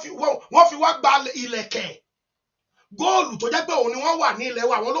gba wọ́n fi wá gba ìlẹ̀kẹ̀ góòlù tó jẹ́ pé òun ni wọ́n wà ní ilẹ̀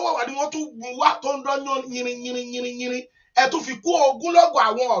wa, àwọn olówó wa ni wọ́n tún gun wá tó ń dán yìnrìn. Ẹ tún fi kú ogúnlọ́gọ̀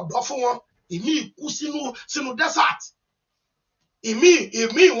àwọn ọ̀dọ́ fún wọn. Ìmí kú sínú desert.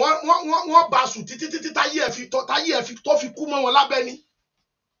 Ìmí wọ́n bá sùn títí táyé ẹ̀ fi tó fi kú mọ́ wọn lábẹ́ ni.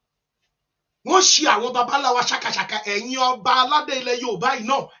 Wọ́n ṣe àwọn baba ńlá wa ṣàkàṣàkà. Ẹ̀yin ọba aládé ilẹ̀ Yorùbá yìí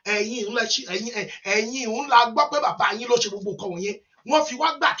náà ẹ̀yin òun la gbọ́ pé bàbá yín ló ṣe gbogbo nǹkan wọ̀nyẹn. Wọ́n fi wá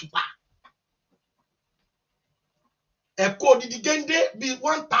gbàtùpà. Ẹ̀kọ́ odidi géńdé bíi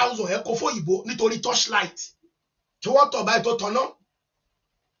 1000 ẹ̀kọ́ fóyìnbó nítorí torchlight tí wọ́n tọ̀ báyìí tó tọ̀nà.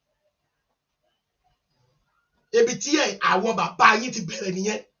 Ebi tí àwọn bàbá yín ti bẹ̀rẹ̀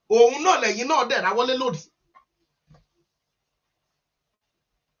nìyẹn. Òun náà lẹ́yìn náà dẹ̀ ráwọ́lé lòdì.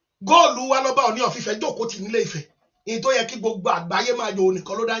 Góòlù wa lọ́ba Ọọ̀ni of Ifẹ̀ jókòó tì nílé Ifẹ̀. Èyí tó yẹ kí gbogbo àgbáyé máa yọ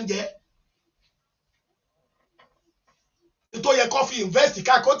onìkan ló dá ń jẹ́. Tó yẹ kó fi invest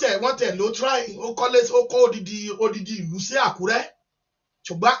káàkó wọ́n tẹ̀ ló try ó kó odidi ìlú sí Àkúrẹ́.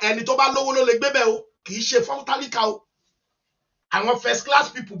 Ṣùgbọ́n ẹni tó bá lówó ló lè gbé bẹ́ẹ̀ o, kì í ṣe fún tálíkà o. Àwọn first class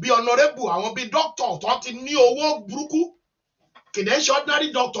people bíi honorable, àwọn bíi doctor tó ti ní owó burúkú, kìdẹ́ ṣe ordinary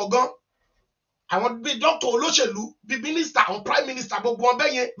doctor gan. Àwọn bíi doctor olóṣèlú, bíi minister, àwọn prime minister gbogbo wọn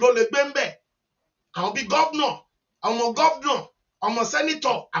bẹ́yẹn ló lè gbé ń bẹ̀. Àwọn bíi governor, ọmọ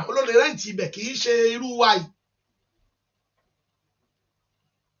senator, àwọn ló lè rẹ́ǹtì ibẹ̀, kì í ṣe irú wa yìí.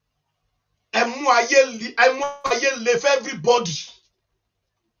 Ẹ mú ayé le fẹ́ everybody.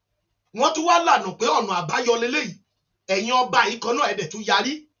 Wọ́n tún wá lànà pé ọ̀nà àbáyọ lélẹ́yìí. Ẹ̀yin ọba yìí kan náà ẹ̀dẹ̀ tún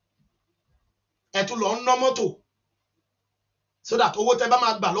yarí. Ẹ tún lọ ń ná mọ́tò. So that owó tẹ́ bá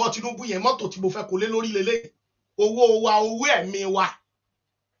máa gbà lọ́wọ́ Tinubu yẹn mọ́tò tí mo fẹ́ kó lé lórí lélẹ́yìí. Owó wa, owó ẹ̀mí wa.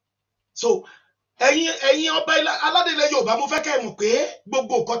 So ẹ̀yin ọba aládé ilẹ̀ Yorùbá mo fẹ́ kẹ́ ẹ mọ̀ pé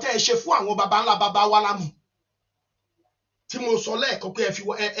gbogbo nǹkan tẹ́ ẹ ṣe fún àwọn baba ńlá baba wa lámù. Tí mo sọ lẹ́ẹ̀kan pé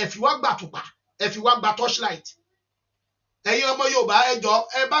ẹ fi wá gbàtùpà, ẹ fi wá gba torchlight. Ẹ̀yin ọmọ Yorùbá ẹ jọ̀ọ́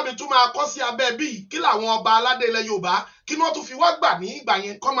ẹ bá mi tún máa kọ sí abẹ́ bíi kí làwọn ọba aládé ilẹ̀ Yorùbá kí wọ́n tún fi wá gbà ní ìgbà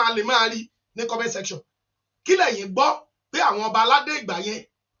yẹn kọ́ máa lè máa rí ní comment section. Kí lẹ̀yin gbọ́ pé àwọn ọba aládé ìgbà yẹn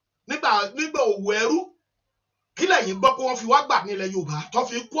nígbà òwò ẹrú kí lẹ́yìn gbọ́ pé wọ́n fi wá gbà nílẹ̀ Yorùbá tó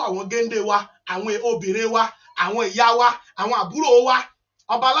fi kó àwọn géńdé wa, àwọn obìnrin wa, àwọn ìyá wa, àwọn àbúrò wa.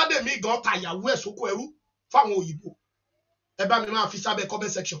 Ọba aládé mi gan ta ìyàwó ẹ̀ sóko ẹrú fáwọn òyìnbó. Ẹ bá mi máa fi sábẹ́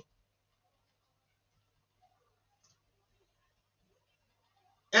comment section.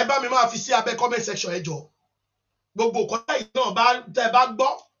 Ẹ bá mi máa fi sí abẹ́ comment section ẹ jọ̀ọ́. Gbogbo nǹkan tẹ́yìn náà tẹ́ bá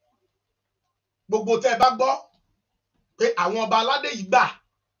gbọ́, gbogbo tẹ́ bá gbọ́ pé àwọn ọba aládé yìí gbà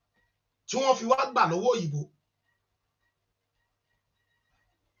tí wọ́n fi wá gbà lọ́wọ́ òyìnbó.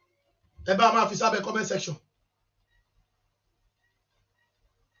 Ẹ bá máa fi sábẹ́ comment section.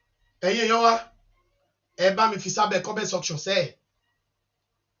 Ẹ̀yin èèyàn wa, ẹ bá mi fi sábẹ́ comment section sẹ́.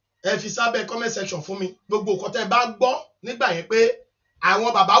 Ẹ fi sábẹ́ comment section fún mi. Gbogbo nǹkan tẹ́ bá gbọ́ nígbà yẹn pé àwọn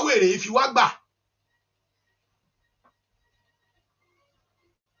bàbá wèrè fi wá gbà.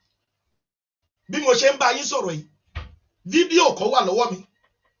 Bí mo ṣe ń bá yín sọ̀rọ̀ yìí, fídíò kan wà lọ́wọ́ mi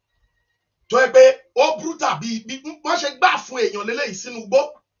tó yẹ pé ó brutal bí wọ́n ṣe gbà fún èèyàn lélẹ́yìí sínú igbó.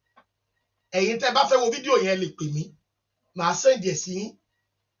 Ẹ̀yin tẹ́ bá fẹ́ wo fídíò yẹn lè pè mí, màá send ẹ̀ sí yín.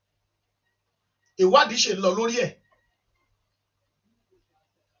 Ìwádìí ṣe lọ lórí ẹ̀.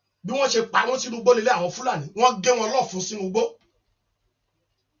 Bí wọ́n ṣe pa wọ́n sínú igbó lélẹ̀ àwọn Fúlàní, wọ́n gé wọn lọ́fun sínú igbó.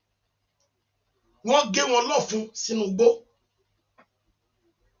 Wọ́n gé wọn lọ́fun sínú igbó.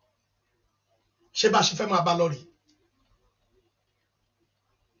 Ṣé bá ṣe fẹ́ máa bá lọ rí?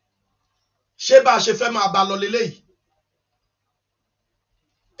 Ṣé bá ṣe fẹ́ máa bá lọ lélẹ́yìí?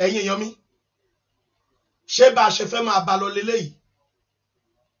 Ẹ̀yin èèyàn mi, ṣé bá ṣe fẹ́ máa bá lọ lélẹ́yìí?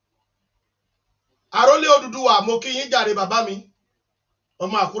 Àrólé Odùduwà, mo kí yín jàre bàbá mi.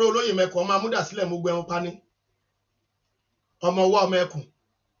 Ọmọ Àkúrẹ́ olóyè mẹ́kùn, ọmọ amúdàsílẹ̀ mo gbẹ̀rún pani. Ọmọ ọwọ́ ọmọ ẹkùn.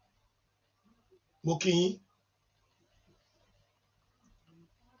 Mo kí yín.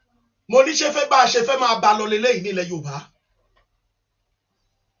 Mo ní ṣé fẹ́ bá ṣe fẹ́ máa bá lọ lélẹ́yìí nílẹ̀ Yorùbá.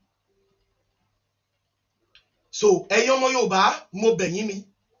 So ẹ̀yin ọmọ Yorùbá, mo bẹ̀ yín ni.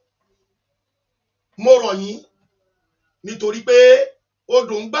 Mo rọ̀ yín nítorí pé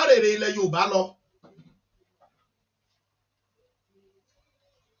odò ń gbárèrè ilẹ̀ Yorùbá lọ.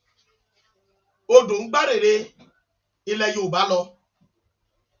 Odò ń gbárèrè ilẹ̀ Yorùbá lọ.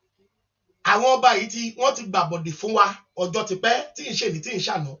 Àwọn ọba yìí tí wọ́n ti gbàbọ̀dè fún wa ọjọ́ ti pẹ́ tí ń ṣe ní tí ń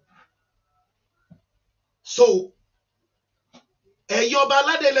ṣàná. So ẹ̀yin ọba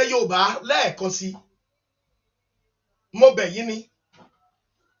aládé ilẹ̀ Yorùbá lẹ́ẹ̀kan sí, mo bẹ̀ yín ni.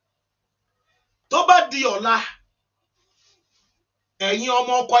 Tó bá di ọ̀la, ẹ̀yin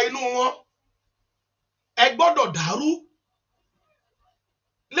ọmọ ọkọ inú wọn, ẹ gbọ́dọ̀ dàrú.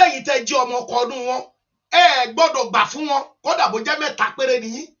 Lẹ́yìn tẹ́ jí ọmọ ọkọ inú wọn, ẹ gbọ́dọ̀ gbà fún wọn, kódà bó jẹ́ mẹ́ta péré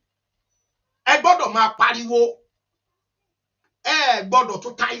nìyí. Ẹ gbọ́dọ̀ máa pariwo. Ẹ gbọ́dọ̀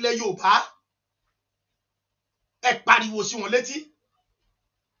tún ta ilẹ̀ Yorùbá. Ẹ pariwo sí wọn létí.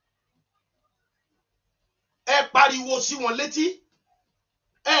 Ẹ pariwo sí wọn létí.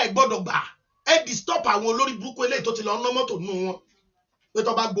 Ẹ gbọ́dọ̀ gbà. Ẹ disturb àwọn olórí burúkú eléyìí tó ti lọ ná mọ́tò nínú wọn. Pé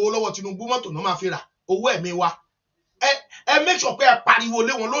tó bá gbowó lọ́wọ́ Tinubu, mọ́tò náà máa fi rà. Owó ẹ̀mí wa. Ẹ make sure pé ẹ pariwo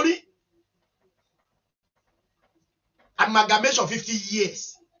lé wọn lórí. Amalgamation 50 years,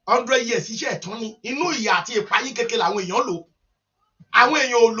 100 years iṣẹ́ ẹ̀tàn ni. Inú ìyà àti ìpayín kékeré àwọn èèyàn lò. Àwọn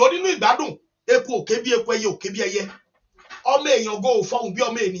èèyàn ò lò nínú ìgbádùn. Eku òkè bí eku, ẹyẹ òkè bí ẹyẹ. Ọmọ èèyàn go fọhùn bí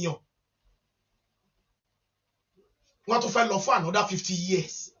ọmọ ènìyàn. Wọ́n tún fẹ́ lọ fún another 50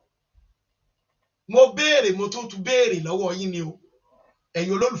 years. Mo béèrè, mo tún béèrè lọ́wọ́ yín ni o.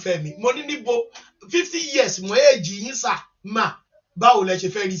 Ẹ̀yin olólùfẹ́ mi, mo ní níbo 50 years mo èjì yín sà mà báwo lẹ ṣe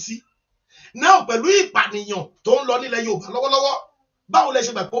fẹ́ rí sí? Náà pẹ̀lú ìpànìyàn tó ń lọ nílẹ̀ Yorùbá lọ́wọ́lọ́wọ́, báwo lẹ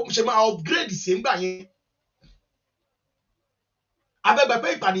ṣe gbàgbọ́ ṣe máa upgrade sí ńgbà yẹn? Abẹ́gbẹ́ pé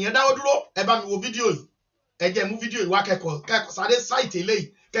ìpànìyàn dáwọ́ dúró, ẹ bá mi wo fídíò yìí. Ẹ jẹ́ mú fídíò yìí wá kẹ́kọ̀ọ́ sáré sáìtì eléyìí,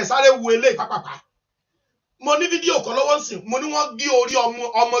 kẹ́ sáré wo eléyìí pápápá. Mo ní fídíò kan lọ́wọ́ nsìn, mo ní wọ́n gé orí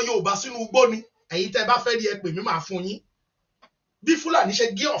ọmọ Yorùbá sínú igbó ni. Ẹ̀yin tẹ́ bá fẹ́ rí ẹ pè mí máa fún yín. Bí Fúlàní ṣe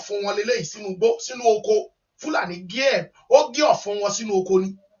gé ọ̀fun wọn lélẹ́yìí sínú igbó, sínú oko. Fúlàní ó gé ọ̀fun wọn sínú oko ni.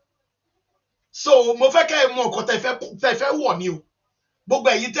 So mo fẹ́ kẹ́ ẹ mọ nǹkan tẹ́ fẹ́ wọ̀ ni o. Gbogbo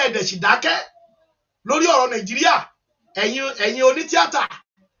ẹ̀yin tẹ́ dẹ̀ sì dákẹ́ lórí ọ̀rọ̀ Nàìjíríà. Ẹ̀yin onítíátà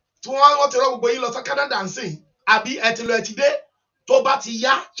tí wọ́n ti rọ gbogbo yín lọ sí Canada nsìn, àbí ẹ ti lọ ẹ ti dé. Tó bá ti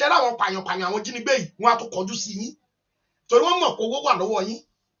yá, ṣé láwọn pàyànpàyàn àwọn jínigbé yìí wọ́n á tún kọjú sí yín. Torí wọ́n mọ̀ pé owó wà lọ́wọ́ yín.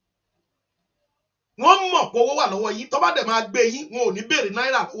 Wọ́n mọ̀ pé owó wà lọ́wọ́ yín. Tó bá dẹ̀ máa gbé yín, wọn ò ní béèrè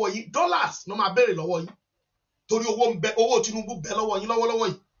náírà lọ́wọ́ yín. Dollars ló máa béèrè lọ́wọ́ yín. Torí owó Tinubu bẹ lọ́wọ́ yín lọ́wọ́lọ́wọ́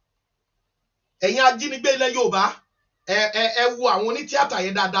yìí. Ẹ̀yin ajínigbé ilẹ̀ Yorùbá, ẹ wo àwọn onítíátà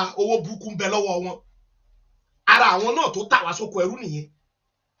yẹn dáadáa, owó burúkú ń bẹ lọ́wọ́ wọn. Ara àwọn náà tó tà wá sóko ẹrú nìyẹn.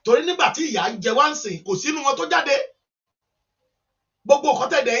 Torí nígbà tí ìyà ń jẹ wá ń sìn, kò sínú wọn tó jáde. Gbogbo nǹkan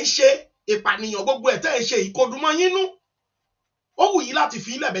tẹ̀dẹ̀ ń ṣe ìpànìyàn gbogbo ẹ̀ tẹ́ ẹ ṣe ìkodùmọ̀ yín nú ó wù yín láti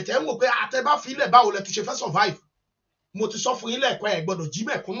fi ilẹ̀ bẹ̀tẹ̀ ń wò pé àtẹ bá fi ilẹ̀ báwo lẹ tún ṣe fẹ́ survive mo ti sọ fún yín lẹ́ẹ̀kọ́ ẹ̀ gbọ́dọ̀ jí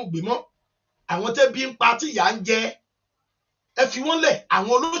mẹ̀kúnnù gbé mọ́ àwọn tẹ́ bí ń pa tí ìyà ń jẹ ẹ fi wọ́n lẹ̀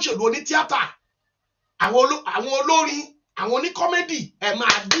àwọn olóṣèlú onítíátà àwọn olórin àwọn oníkọ́mẹ́dì ẹ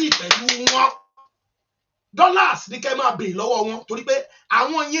máa dí pẹ̀lú wọn dollars ní kẹ́ máa béèrè lọ́wọ́ wọn torí pé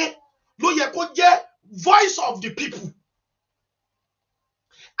àwọn yẹn ló yẹ kó jẹ́ voice of the people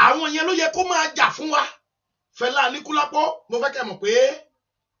àwọn yẹn ló yẹ kó máa jà fún wa Fẹlá Aníkúlápó mo fẹ́ kẹ́ mọ̀ pé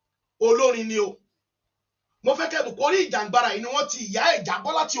olórin ni o mo fẹ́ kẹ́ mọ̀ pé orí ìjàngbara yìí ni wọ́n ti ìyá ẹ̀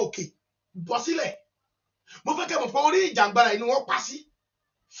jábọ́ láti òkè bọ́ sílẹ̀ mo fẹ́ kẹ́ mọ̀ pé orí ìjàngbara yìí ni wọ́n pa sí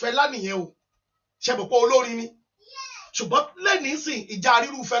Fẹlá nìyẹn o ṣe mọ̀ pé olórin ni ṣùgbọ́n lẹ́nìí sìn ìjà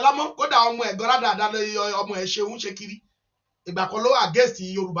ríru Fẹlá mọ́ kódà ọmọ ẹ̀gbọ́n dáadáa ọmọ ẹ̀ ṣeun ṣe kiri ìgbà kan ló against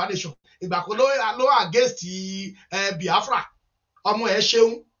Yorùbá nation ìgbà kan ló against Biafra ọmọ ẹ̀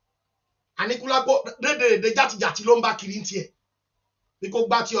ṣeun Aníkúlápó dédédé játijàti ló ń bá kiri ń tiẹ̀ bí kò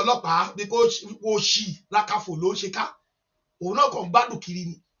gbá ti ọlọ́pàá bí kò ṣì lákàfò ló ń ṣe ká òun náà kàn gbádùn kiri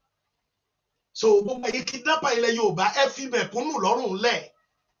ni so gbogbo ẹ̀yin kidnapper ilẹ̀ Yorùbá ẹ fi mẹ̀kúnnù lọ́rùn lẹ̀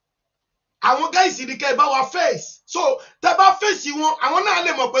àwọn gáìsì ni kẹ́ ẹ bá wa face so tẹ́ bá face wọn àwọn náà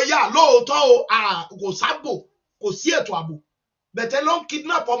lè mọ̀ pé yà lóòótọ́ o kò sábò kò sí ètò ààbò bẹ̀tẹ̀ ló ń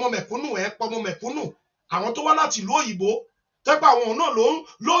kidnap ọmọ mẹ̀kúnnù ọmọ mẹ̀kúnnù àwọn tó wá láti ìlú òyìnbó tẹ́pẹ́ àwọn náà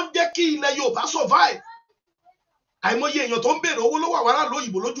ló ń jẹ́ kí ilẹ̀ Yorùbá survive àìmọye èèyàn tó ń béèrè owó lọ́wọ́ àwọn aráàlú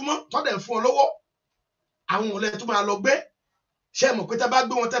òyìnbó lójúmọ́ tọ́dẹ̀ fún ọ lọ́wọ́ àwọn ọ̀lẹ́ tó máa lọ gbé ṣe mọ̀ pé tẹ́ bá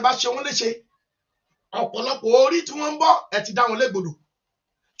gbé wọn tẹ́ bá ṣe wọ́n léṣe ọ̀pọ̀lọpọ̀ orí tí wọ́n ń bọ́ ẹ ti dá wọn légbodò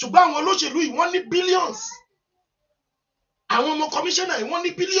ṣùgbọ́n àwọn olóṣèlú yìí wọ́n ní billions àwọn ọmọ kọmíṣánná yìí wọ́n ní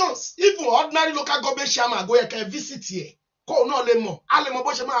billions even ordinary local government chairman àgọ́yẹ kẹ́ visit ẹ̀ kó náà lè mọ̀ á lè mọ̀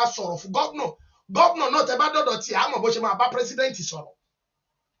bó ṣe máa sọ̀rọ̀ fún gọ́vnọ̀ náà tẹ́ bá dọ̀dọ̀ tí á mọ̀ bó ṣe máa bá president sọ̀rọ̀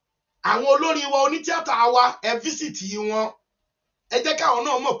àwọn olórin wa onítíátà wa ẹ visit wọn ẹ jẹ́ káwọn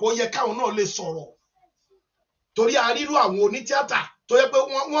náà mọ̀ pé ó yẹ káwọn náà lè sọ̀rọ̀ torí àrírú àwọn onítíátà tó yẹ pé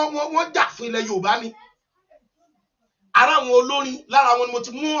wọ́n jà fún ilẹ̀ Yorùbá ni ara àwọn olórin lára wọn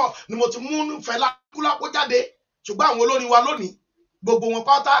ni mo ti mú Fẹlá Aníkúlápó jáde ṣùgbọ́n àwọn olórin wa lónìí gbogbo wọn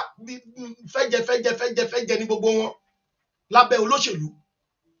pátá fẹ́jẹ ní gbogbo wọn lábẹ́ olóṣèlú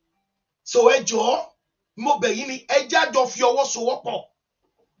so ẹ jọ̀ọ́ mo bẹ̀ yín ni ẹ jẹ́ á jọ fi ọwọ́ sowọ́pọ̀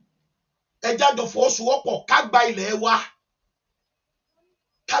ẹ jẹ́ á jọ fọwọ́ sowọ́pọ̀ ká gba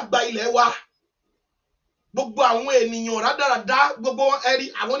ilẹ̀ wa gbogbo àwọn ènìyàn rádaràdá gbogbo wọn ẹ̀rí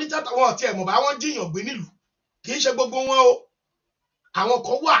àwọn onítàtà wọn àti ẹ̀mọ̀ bá wọn jíyàn gbé nílùú kì í ṣe gbogbo wọn o àwọn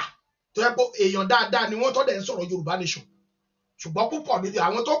kan wà tó yẹ pé èèyàn dáadáa ni wọ́n tọ́dẹ̀ ń sọ̀rọ̀ Yorùbá nation ṣùgbọ́n púpọ̀ nínú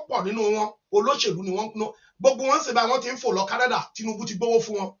àwọn tó pọ̀ nínú wọn olóṣèlú ni wọ́n gbogbo wọn sì bá wọn ti ń fò lọ Canada Tinubu ti gbówó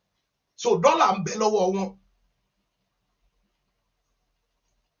fún wọn so dọ́là ń bẹ lọ́wọ́ wọn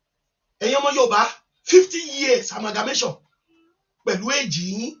ẹ̀yin ọmọ Yorùbá 50 years amalgamation pẹ̀lú èjì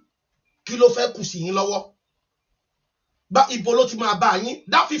yín kí ló fẹ́ kù sí yín lọ́wọ́ bá ibo ló ti máa bá yín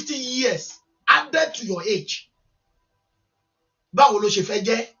that 50 years added to your age báwo ló ṣe fẹ́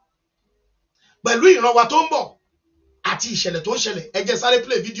jẹ́ pẹ̀lú ìran wa tó ń bọ̀ àti ìṣẹ̀lẹ̀ tó ń ṣẹlẹ̀ ẹ jẹ́ sáré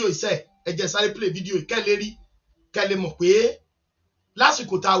play video ìṣe ẹ jẹ́ sáré play video ìkẹ́lẹ́ rí kẹ́lẹ́ mọ̀ pé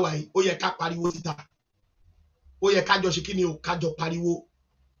lásìkò tá a wà yìí ó yẹ ká pariwo síta ó yẹ ká jọ ṣe kí ni o ká jọ pariwo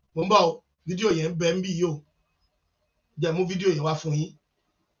mo ń bọ̀ o fídíò yẹn ń bẹ ń bí yìí o jẹ́ mú fídíò yẹn wá fún yín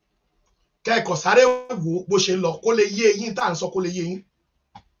kẹ́ẹ̀kọ́ sáré wò bó ṣe ń lọ kó lè yé yín tá à ń sọ kó lè yé yín.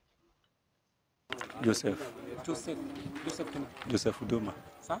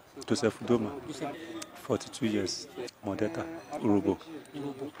 Joseph Udoma 42 years Modeta Urobo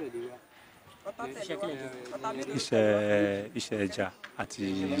iṣẹ́ ẹja àti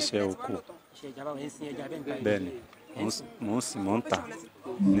iṣẹ́ oko bẹ́ẹ̀ ni mò ń tà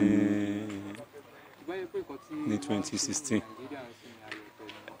ní 2016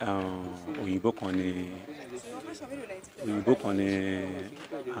 òyìnbó kan ní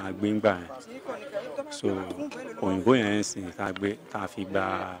àgbéǹgbà yẹn so òyìnbó yẹn ń sìn tá a fi gba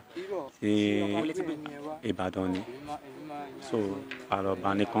sí Ìbàdàn ni so àlọ́ba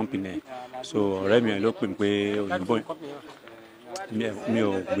ní kọ́mpìnì so ọ̀rẹ́ mi yẹn ló pè mí pé òyìnbó mi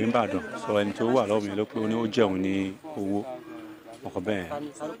ò gbé Ìbàdàn so ẹni tó wà lọ́wọ́ mi ló pé ó ní ó jẹun ní owó ọkọ̀ bẹ́ẹ̀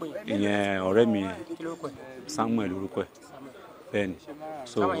ìyẹn ọ̀rẹ́ mi yẹn Samuel lórúkọ ẹ̀ bẹ́ẹ̀ ni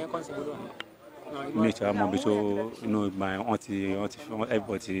so mi ìtura mọ ibi tó inú ìgbà yẹn wọ́n ti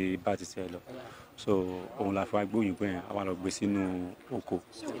ẹ̀bọ̀ ti bá ti tẹ̀ lọ so òun la fi wá gbé òyìnbó yẹn a wá lọ gbé sínú oko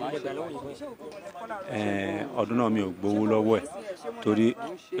ọdún náà mi ò gbowó lọ́wọ́ ẹ̀ torí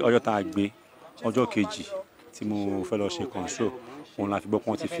ọjọ́ tá a gbé ọjọ́ kejì tí mo fẹ́ lọ ṣe kọ̀ǹṣó òun la fi gbọ́ pé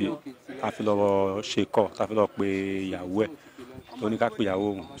wọ́n ti fi lọ ṣe kọ́ tá a fi lọ pe ìyàwó ẹ̀ tó ní ká pè ìyàwó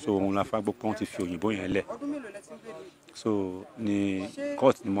òun so òun la fà gbọ́ pé wọ́n ti fi òyìnbó yẹn lẹ̀ so ní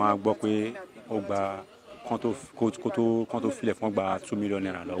court ni mo á gbọ́ pé ó gba kán tó filẹ̀ fún gba 2 million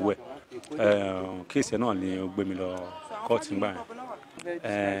naira lọ́wọ́ ẹ̀ kéèsì náà ni ó gbé mi lọ court nígbà yẹn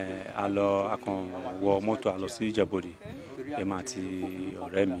a lọ akàn wọ mọ́tò a lọ sí Ìjẹ̀bú-Òde èmi àti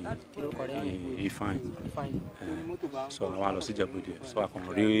ọ̀rẹ́ mi Ifeanyi so àwa lọ sí Ìjẹ̀bú-Òde so akàn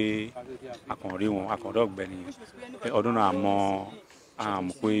rí wọn akàn rí ọ̀gbẹ́ni ọdún náà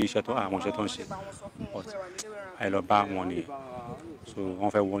àmọ́ pé àwọn iṣẹ́ tó ń ṣe ẹ lọ bá wọn nìyẹn so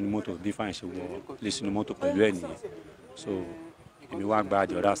wọ́n fẹ́ wọ ní mọ́tò bí Ifeanyi ṣe wọ lé sínú mọ́tò pẹ̀lú ẹ̀ nìyẹn so èmi wá gba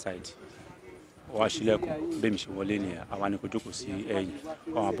the other side wá sílẹ̀kùn bẹ́ẹ̀ mi ṣe wọlé nìyẹn àwa ni kò jókòó sí ẹ̀yìn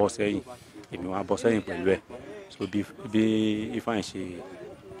wọ́n bọ́ sẹ́yìn èmi wá bọ́ sẹ́yìn pẹ̀lú ẹ̀ so bí Ifeanyi ṣe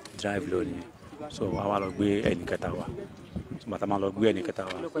drive lọ nìyẹn so àwa lọ gbé ẹnì kẹta wa so bàtà máa lọ gbé ẹnì kẹta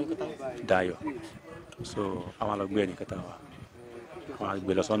wa Dayọ̀ so àwa lọ gbé ẹnì kẹta wa wọ́n á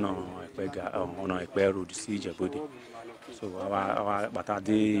gbé lọ sọ́nà ọ̀nà Ẹ̀pẹ́ road sí Ìjẹ̀bú-Òde so àwa bàtà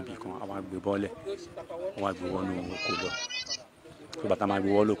dé ibì kan àwa gbé bọ́ọ̀lẹ̀ wọ́n á gbé wọnú oko lọ so bàtà máa gbé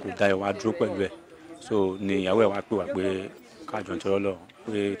wọ́ọ̀lẹ̀ oko Dayọ̀ wá dúró pẹ̀lú ẹ̀ so ní ìyàwó ẹ̀ wá pè wá pé kájọ ìtọ́rọ́ lọ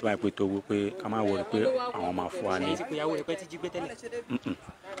pé tó bá yẹ pé tó wó pé ká má wọlé pé àwọn máa fún wa ní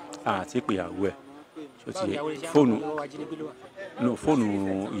àti ìpèyàwó ẹ̀ so ti fóònù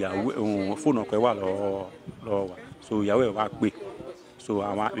ìyàwó ọkọ ẹ̀ wà lọ́wọ́ wa so ìyàwó ẹ̀ wá pè so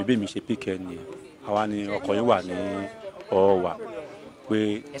àwọn bèbè mi ṣe píkẹ́ ni àwa ni ọkọ yín wà ní ọwọ́ wa pé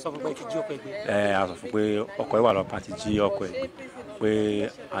a sọ fún pé ọkọ ẹ̀ wà lọ́pàá ti jí ọkọ ẹ̀ pé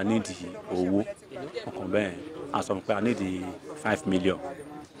a nídìí owó ọkàn bẹ́ẹ̀ a sọ pé a nídìí 5 million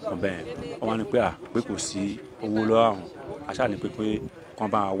ọkàn bẹ́ẹ̀ wọ́n wá ní pé pé kò sí owó lọ́wọ́ àwọn àṣà ni pé kàn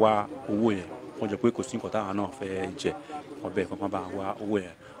bá wá owó yẹn wọ́n jọ pé kò sí nǹkan táwọn náà fẹ́ jẹ ọbẹ̀ kàn bá wá owó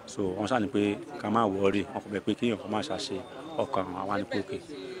yẹn so wọ́n ṣàní pé ká má wọrí wọn kò bẹ̀ pé kéèyàn kan má ṣàṣe ọkàn àwa ní pókè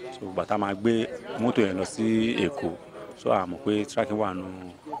so bàtà máa gbé mọ́tò yẹn lọ sí Èkó so àmọ́ pé tracking wà nù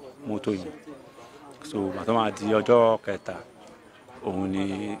mọ́tò yẹn so bàtà máa di ọjọ́ kẹta òun ni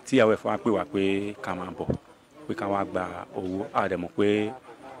tíyàwó ẹ̀ fún wa pè wá pé ká máa bọ̀ pé ká wá gba owó àdẹ̀mọ̀ pé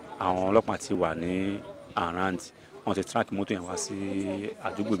àwọn ọlọ́pàá ti wà ní around wọ́n ti track mọ́tò yẹn wá sí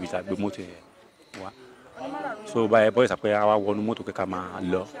àdúgbò ibi tá a gbé mọ́tò yẹn wá so báyẹn bọ́ ìsàpẹ́ àwa wọnú mọ́tò kẹ́kẹ́ máa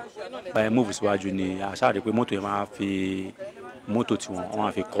lọ báyẹn múùfù síwájú ni àṣàrí pé mọ́tò yẹn máa fi mọ́tò tiwọn wọ́n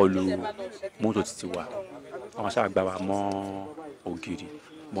máa fi kọlu mọ́tò títí wa wọ́n máa ṣàgbà wa mọ́ ògiri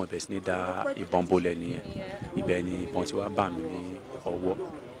mọ́ ibẹ̀ sí ní da ìbọn bolẹ̀ nìyẹn ibẹ̀ ni ìbọn tí wàá bà mí ní ọwọ́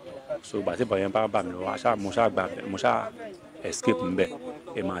so gbàtí ìbọn yẹn bá bà mí lọ́wọ́ mo ṣá escape ńbẹ̀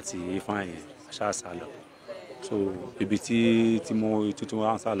èmi àti Ifeanyi yẹn ṣá sá lọ so ibi tí mo tuntun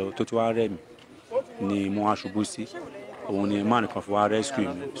wá sá lọ tó ti wá rẹ̀ mí ni mo wá ṣubú sí òun ni man kan fi wá rescue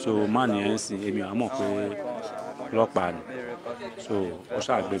mi so man yẹn ń sìn èmi àmọ́ pé ọlọ́pàá ni so ó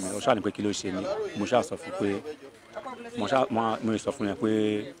ṣàgbé mi ó ṣàní pé kí ló ṣe mí mo ṣáà sọ fún pé mo sọ fún yẹn pé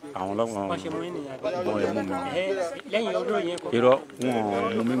àwọn ọlọ́pàá bọ́ ẹ mú mi irọ́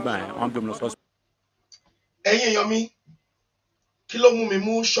wọn mú mi gbà yẹn wọ́n bí mi lọ sọ́sọ́. ẹ̀yin èèyàn mi kí ló mú mi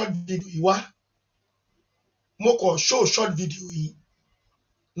mú short video yìí wá mo kàn show short video yìí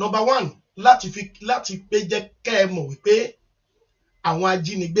number 1 láti pé jẹ́ kẹ́ ẹ mọ̀ wípé àwọn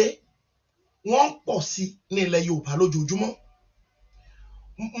ajínigbé wọ́n ń pọ̀ sí ní ilẹ̀ Yorùbá lójoojúmọ́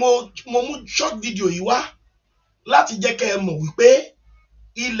mo mú short video yìí wá láti jẹ́ kẹ́ ẹ mọ̀ wípé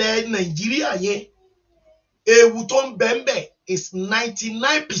ilẹ̀ Nàìjíríà yẹn ewu tó ń bẹ ńbẹ̀ is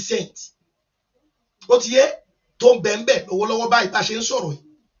 99% ó ti yé tó ń bẹ ńbẹ̀ lọ́wọ́lọ́wọ́ báyìí bá ṣe ń sọ̀rọ̀ yìí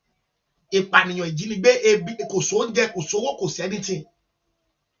ìpànìyàn ìjínigbé ebi kò sóúnjẹ kò sówó kò sí anything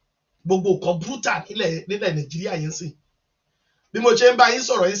gbogbo nǹkan brutal nílẹ̀ Nàìjíríà yẹn sìn bí mo ṣe ń bá yín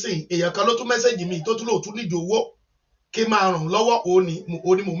sọ̀rọ̀ yín sìn èèyàn kan ló tún mẹ́sẹ̀jì mi tó tún lò tún nídìí owó kí n máa ràn lọ́wọ́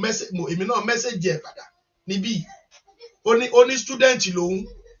èmi náà mẹ́sẹ̀jì ẹ̀ padà níbí ó ní student lòun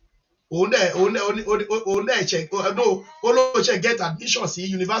òun dẹ̀ ṣe olóòṣè get admission sí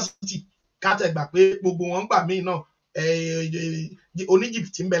university kátẹ̀gbà pé gbogbo wọn gbà míì náà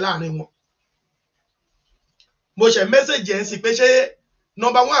oníjìbìtì ń bẹ láàrin wọn mo ṣe mẹ́sẹ̀jì ẹ̀ ń sìn pé ṣé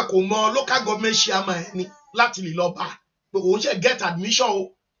number 1 kò mọ local government chairman ẹni láti lè lọ bá òun ṣe get admission o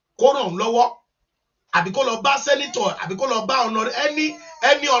kó ràn án lọ́wọ́ àbí kó lọ bá senator àbí kó lọ bá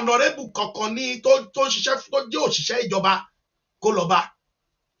ẹni honorable kankan ní tó ṣiṣẹ́ tó jẹ́ òṣìṣẹ́ ìjọba kó lọ bá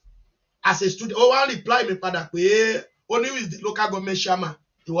as a student ó wá reply mi padà pé ó ní with the local government chairman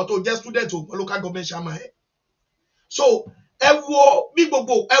ìwọ tó jẹ́ student ò mọ local government chairman ẹ̀ so ẹ wo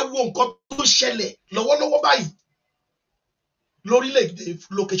nǹkan tó ṣẹlẹ̀ lọ́wọ́lọ́wọ́ báyìí lórílẹ̀-èdè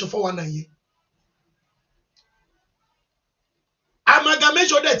location 419 yẹn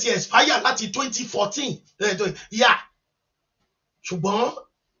amalgamation dẹ̀ ti expire láti 2014 yà ṣùgbọ́n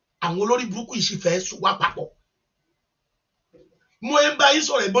àwọn olórí burúkú yìí sì fẹ́ sùn wá papọ̀. Mo ń bá yín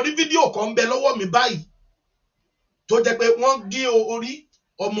sọ̀rọ̀ ìbọn ní fídíò kan ń bẹ lọ́wọ́ mi báyìí tó jẹ́ pé wọ́n gé orí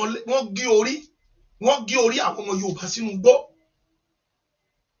àwọn ọmọ Yorùbá sínú igbó.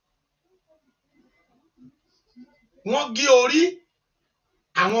 Wọ́n gé orí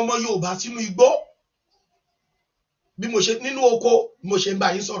àwọn ọmọ Yorùbá sínú igbó. Bí mo ṣe nínú oko mo ṣe ń bá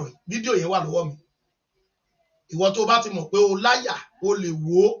yín sọ̀rọ̀, fídíò yẹn wà lọ́wọ́ mi. Ìwọ tó bá ti mọ̀ pé o láyà o lè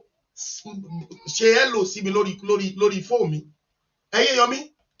wò ó ṣe hello sí mi lórí fóònù mi. Ẹ̀yin èèyàn mi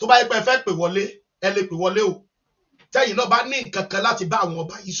tó bá yẹ pé ẹ fẹ́ pè wọlé ẹ lè pè wọlé o. Tẹ́yin náà bá ní nǹkan kan láti bá àwọn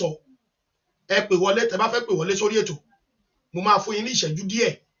ọba yìí sọ ẹ pè wọlé. Tẹ́ bá fẹ́ pè wọlé sórí ètò mo máa fún yín ní ìṣẹ́jú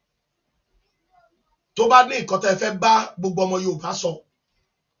díẹ̀. Tó bá ní nǹkan tẹ́ fẹ́ bá gbogbo ọmọ Yorùbá sọ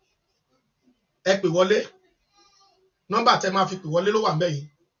ẹ pè wọlé. Nọ́mbà tẹ́ máa fi pè wọlé ló wà ńbẹ̀ yìí.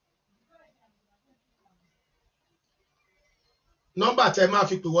 Nọ́mbà tẹ́ máa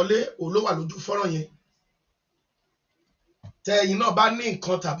fi pè wọlé ó ló wà lójú fọ́nrán yẹn. Tẹ́yin náà bá ní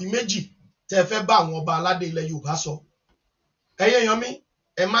nǹkan tàbí méjì tẹ́ fẹ́ bá àwọn ọba aládé ilẹ̀ Yorùbá sọ. Ẹ̀yin èèyàn mi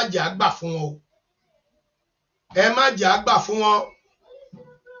ẹ má jẹ́ àgbà fún wọn o. Ẹ má jẹ́ àgbà fún wọn.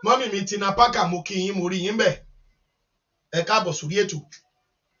 Mọ́mì mi Tina Parker mo kí yín mo rí yín bẹ̀. Ẹ káàbọ̀ sórí ètò.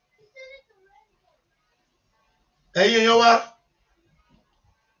 Ẹ̀yin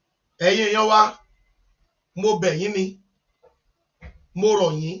èèyàn wa mo bẹ̀ yín ni mo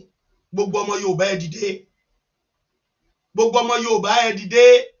rọ̀ yín gbogbo ọmọ Yorùbá ẹ dìde. Gbogbo ọmọ Yorùbá ẹ dìde.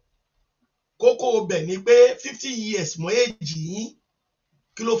 Kókó bẹ̀ ni pé 50 years mọ́ èjì yín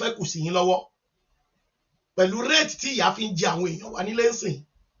kí ló fẹ́ kù sí yín lọ́wọ́ pẹ̀lú rate tí ìyà fi ń jẹ àwọn èèyàn wa nílé ńsìn.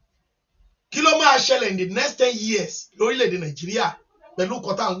 Kí ló máa ṣẹlẹ̀ in the next 10 years lórílẹ̀‐èdè Nàìjíríà pẹ̀lú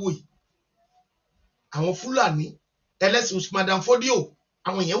kọ́tà ń wò yìí. Àwọn Fúlàní ẹlẹ́sìn Madam Fodio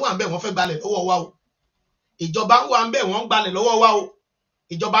àwọn èèyàn wà ń bẹ̀ wọ́n fẹ́ gbalẹ̀ lọ́wọ́ wa o. Ìjọba wà ń bẹ̀ wọ́n gbalẹ̀ lọ́wọ́ wa o.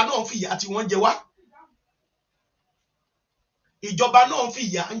 Ìjọba náà ń fi ìyà tí wọ́n jẹ wá. Ìjọba náà ń fi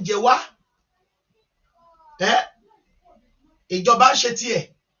ìyà ń jẹ wá. Ìjọba ń ṣe tiẹ̀.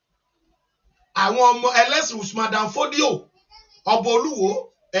 Àwọn ọmọ ẹlẹ́sìn Madam Fodio ọba Olúwo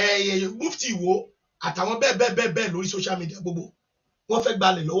mufti Ìwó àtàwọn bẹ́ẹ̀ lórí social media gbogbo wọ́n fẹ́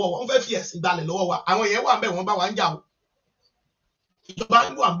gbalẹ̀ lọ́wọ́ wa. Wọ́n fẹ́ fi ẹ̀sìn gbalẹ̀ lọ́wọ́ wa. Àwọn èèyàn wà ń bẹ̀ wọ́n bá wa ń jà o. Ìjọba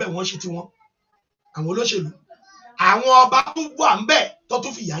wà ń bẹ̀ wọ́n ṣe tiwọn. Àwọn olóṣèlú àwọn ọba tó wà ń bẹ̀ tó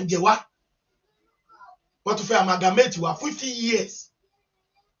tún fi ìyà ń jẹ wá. Wọ́n tún fẹ́ amalgamate wa 50 years.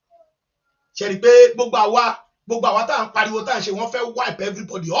 Ṣe rí pé gbogbo àwa tá à ń pariwo tá à ń ṣe wọ́n fẹ́ wipe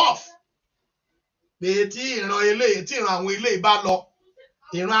everybody off. Pé tí ìran àwọn eléyìí bá lọ,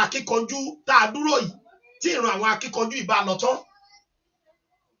 ìran akíkanjú tá a dúró yìí, tí ìran àwọn akíkanjú yìí bá lọ tán,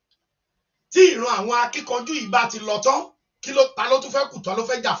 tí ìran àwọn akíkanjú yìí bá ti lọ tán, ta ló tún fẹ́ kù, ta ló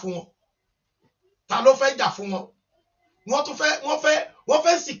fẹ́ jà fún wọn? Ta ló fẹ́ jà fún wọn? Wọ́n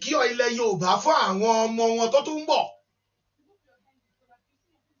fẹ́ secure ilẹ̀ Yorùbá fún àwọn ọmọ wọn tó tún ń bọ̀.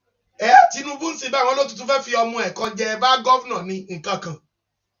 Tinubu ń sin báwọn ló tuntun fẹ́ fi ọmọ ẹ̀ kan jẹ bá gọ́vnà ní nǹkan kan.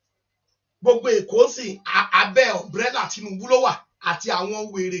 Gbogbo Èkó sì abẹ́ umbrella Tinubu ló wà àti àwọn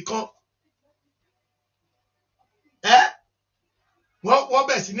wèrè kan.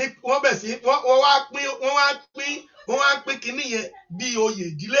 Wọ́n wá pín kinní yẹn bí oyè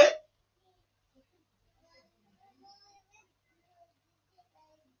ìdílé.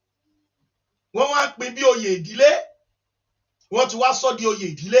 Wọ́n wá pín bí oyè ìdílé. Wọ́n ti wá sọ di oyè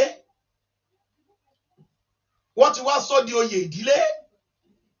ìdílé. Wọ́n ti wá sọ di oyè ìdílé.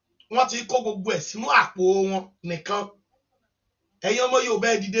 Wọ́n ti kó gbogbo ẹ̀ sínú àpò wọn nìkan. Ẹ̀yin ọmọ Yorùbá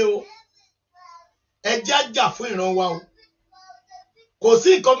ẹ dìde o. Ẹ jẹ́ á jà fún ìran wa o. Kò sí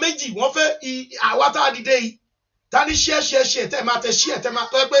nǹkan méjì wọ́n fẹ́ àwa tá a dìde yìí. Ta ní share tẹ́ máa tẹ share tẹ́ máa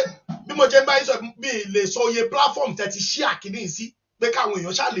tọ́ pé bí mo jẹ́ ń bá yín sọ bí lè sọ iye platform tẹ́ ti share kìíní sí pé káwọn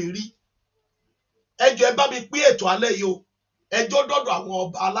èèyàn ṣá lè rí. Ẹ jọ̀ọ́ ẹ bá mi pín ètò alẹ́ yìí o. Ẹ jọ̀ọ́ dọ́dọ̀ àwọn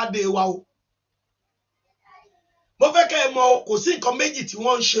ọba aládé wa o. Mo fẹ́ kẹ́ ẹ mọ̀ kò sí nǹkan méjì tí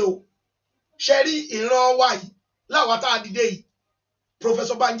wọ́n ń ṣe o. Ṣe rí ìran wa yìí láwa tá a dìde yìí.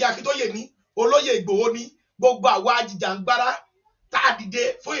 Professor Banji Akíntóyè ní olóyè Ìgbòho ní gbogbo àwa ajìjàǹgbara tá a dìde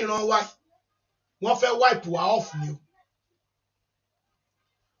fún ìran wa yìí. Wọ́n fẹ́ wipe wa off ni o.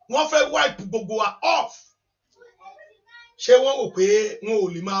 Wọ́n fẹ́ wipe gbogbo wa off. Ṣé wọ́n wò pé wọn ò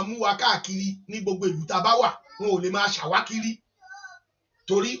lè máa mú wa káàkiri ní gbogbo ìlú tá a bá wà? Wọn ò lè máa ṣàwákiri.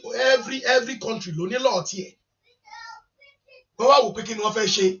 Torí every country ló ní law tiẹ̀. Wọ́n wá wò pé kí ni wọ́n fẹ́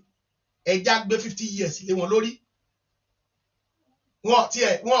ṣe? Ẹja gbé 50 years lé wọn lórí. Wọ́n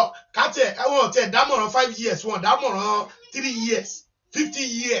tiẹ̀ dámọ̀ràn 5 years, wọ́n dámọ̀ràn 3 years, 50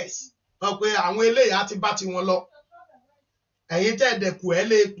 years. Wọ́n pé àwọn eléyà ti bá ti wọn lọ. Ẹ̀yin tẹ́ ẹ̀dẹ̀kù ẹ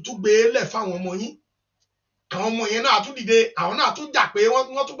lè tún gbé lẹ̀ fáwọn ọmọ yín. àwọn ọmọ yẹn náà tún dìde àwọn náà tún jà pé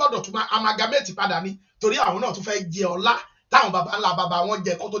wọ́n tún gbọ́dọ̀ tún amalgamate padà ní torí àwọn náà tún fẹ́ jẹ ọlá táwọn baba ńlá baba wọn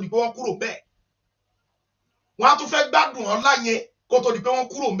jẹ kó tó di pé wọ́n kúrò bẹ́ẹ̀ wọ́n á tún fẹ́ gbádùn ọlá yẹn kó tó di pé wọ́n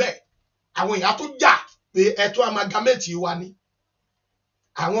kúrò bẹ́ẹ̀ àwọn èèyàn tún jà pé ẹ̀tọ́ amalgamate wa ni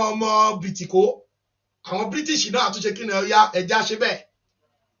àwọn ọmọ bìtìkó àwọn British náà àtúnṣe kí ni ọya ẹja ṣe bẹ́ẹ̀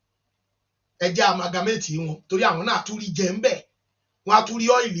ẹja amalgamate wọn torí àwọn náà tún rí jẹ ń bẹ wọ́n á tún rí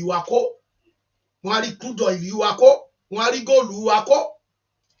ọ́ìlì wa kó wọ́n á rí crude oil wa kó wọ́n á rí góòlù wa kó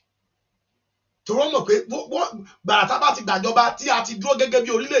torí wọ́n mọ̀ pé gbàrà tá bá ti gbàjọba tí a ti dúró gẹ́gẹ́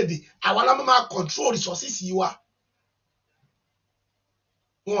bí orílẹ̀-èdè àwa la máa control resources wa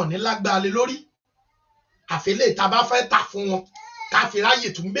wọn ò ní lágbára lé lórí àfẹ́lẹ́ tá bá fẹ́ tà fún wọn ká fi ráyè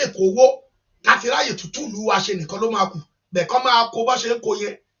tún make owó ká fi ráyè tún túlù wa ṣe nìkan ló máa kù bẹ́ẹ̀ kọ́ máa kó bọ́ ṣe ń kó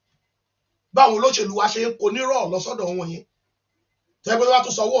yẹn báwọn olóṣèlú wa ṣe ń kó nírọ̀ lọ́sọ́dọ̀ wọn yẹn tẹ́gbẹ́ tó bá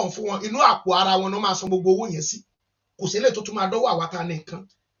tún sanwó ọ̀hún fún wọn inú àpò ara wọn náà máa san gbogbo owó yẹn sí kò sí lè tó tún máa dọ́wọ́ àwa ta nìkan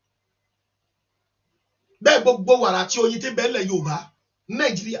bẹ́ẹ̀ gbogbo wàrà tí oyin tí bẹ́ẹ̀ lẹ̀ Yorùbá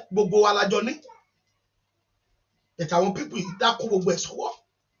Nàìjíríà gbogbo wa lájọ ní ẹ̀ka àwọn pípù yìí dákó gbogbo ẹ̀ sọ́wọ́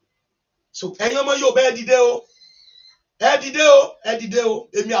so ẹ̀yin ọmọ Yorùbá ẹ dìde o ẹ dìde o ẹ dìde o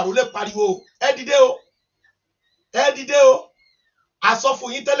èmi àròlé pariwo o ẹ dìde o ẹ dìde o a sọ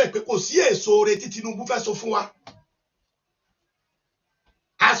fún yín tẹ́lẹ̀ pé kò sí èso oore tí Tinubu fẹ́ so fún wa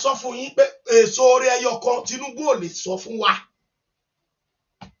a sọ fún yín pé èso oore ẹyọ kan Tinubu ò lè sọ fún wa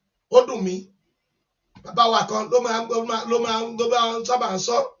ó dùn mí bàbá wa kan ló máa ń sábà ń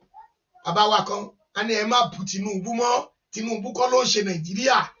sọ bàbá wa kan a ní ẹ má bú Tinubu mọ́ Tinubu kọ́ ló ń ṣe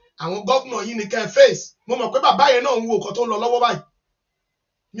Nàìjíríà àwọn gómìnà yìí ní kẹ́ face mo mọ̀ pé bàbá yẹn náà ń wo nǹkan tó ń lọ lọ́wọ́ báyìí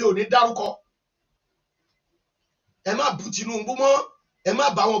mi ò ní dárúkọ ẹ má bú Tinubu mọ́ ẹ má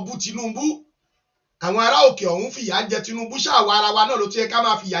bá wọn bú Tinubu àwọn ará òkè ọ̀hún fìyà jẹ Tinubu ṣáàwọ̀ ara wa náà ló ti yẹ ká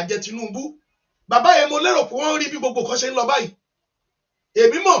máa fìyà jẹ Tinubu bàbá yẹn mo lérò pé wọ́n rí bí gbogbo kan ṣe ń lọ báyìí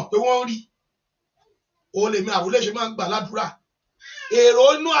èmi mọ̀ pé wọ́n rí o lèmi àròlé ṣe máa ń gbà ládùúrà èrò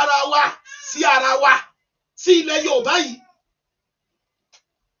inú ara wa sí ilẹ̀ Yorùbá yìí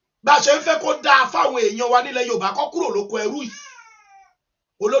bá ṣe ń fẹ́ kó dáa fáwọn èèyàn wa nílẹ̀ Yorùbá kó kúrò lóko ẹrú yìí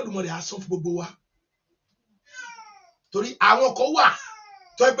Olódùmarè á san fún gbogbo wa torí àwọn kan wà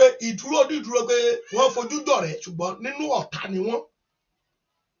tó pé ìdúró pé wọ́n fojú dọ̀rẹ́ ṣùgbọ́n nínú ọ̀tá ni wọ́n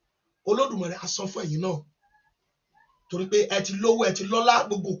Olódùmarè á san fún ẹ̀yin náà torí pé ẹ ti lówó ẹ ti lọ́lá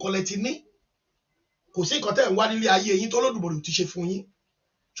gbogbo nǹkan lẹ ti ní kò sí nǹkan tẹ́ ń wá nílé ayé yín tó Olódùmarè ò ti ṣe fún yín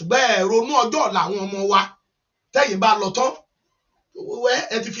ṣùgbọ́n ẹ ronú ọjọ́ ọ̀la àwọn ọmọ wa tẹ́yìn bá lọ tán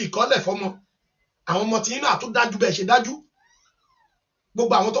ẹ ti fi ìkọ́lẹ̀ fọmọ àwọn ọmọ tí yín náà tún dájú bẹ́ẹ̀ ṣe dájú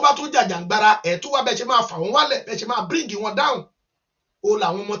gbogbo àwọn tó bá tún jàjàǹgbara ẹ̀ tún wá bẹ́ẹ̀ ṣe máa fà wọ́n wálẹ̀ bẹ́ẹ̀ ṣe máa bring wọn down o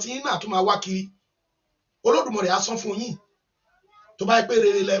làwọn ọmọ tí yín náà tún máa wá kiri Olódùmarè á san fún yín tó bá yẹ pé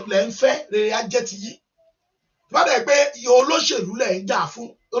rere lẹ ń fẹ́ rere á jẹ́ ti yín tó bá dẹ̀ pé olóṣèlú lẹ̀ ń jà fún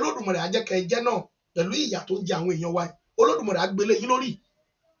Olódùmarè á jẹ́ kẹ́ ẹ jẹ́ náà pẹ̀lú ìyà tó ń jẹ àwọn èèyàn wa Olódùmarè á gbélé yín lórí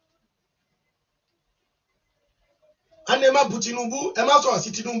a ní ẹ má bu Tinubu ẹ má sọ̀rọ̀ sí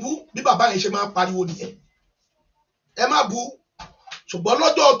Tinubu bí bàbá yẹn ṣe máa ń pariwo nìyẹn ẹ má bu ṣùgbọ́n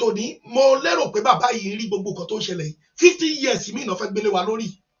lọ́jọ́ tòní mo lérò pé bàbá yìí rí gbogbo nǹkan tó ń ṣẹlẹ̀ 50 years mi náà fẹ́ gbélé wa lórí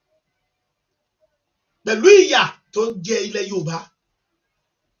pẹ̀lú ìyà tó ń jẹ ilẹ̀ Yorùbá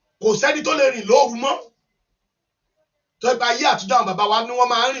kò sẹ́ni tó lè rìn lóru mọ́ tó ẹ bá ayé àtijọ́ àwọn bàbá wa ní wọ́n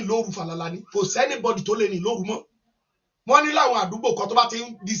máa ń rìn lóru fàlàlà ni kò sẹ́nibọ́dì tó lè rìn lóru mọ́ wọ́n ní láwọn àdúgbò kan tó bá ti ń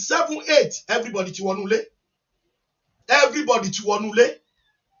di 7-8 everybody ti wọnú ilé everybody ti wọnú ilé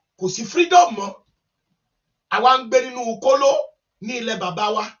kò sí freedom mọ́ àwa ń gbé nínú kóló ní ilẹ̀ bàbá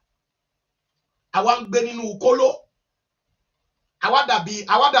wa àwa ń gbé nínú kóló àwa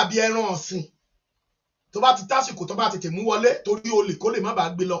dàbí ẹran ọ̀sìn tó bá ti tásìkò tó bá tètè mú wọlé torí olè kó lè má bàa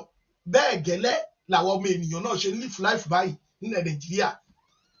gbé lọ bẹ́ẹ̀ gẹ́lẹ́ làwọn ọmọ ènìyàn náà ṣe live life báyìí nílẹ̀ Nàìjíríà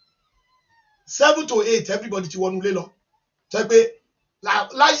 7 to 8 everybody ti wọnú ilé lọ tó pé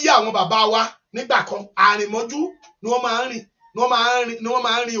láyé àwọn bàbá wa nígbà kan àrìnmọ́jú ni wọ́n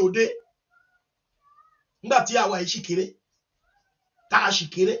máa ń rìn òde nígbà tí àwa yìí ṣì kéré tá a ṣì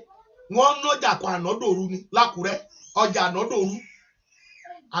kéré wọ́n nọjà kan ànádòru ni lákùrẹ́ ọjà ànádòru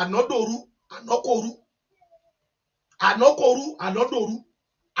ànádòru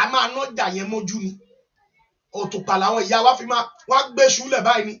a máa nọjà yẹn mọ́jú ni òtùpà làwọn ìyá wa fi máa wọ́n gbé ṣúlẹ̀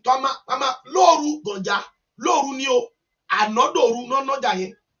báyìí ni tó máa lóru gànjà lóru ni o ànádòru nọjà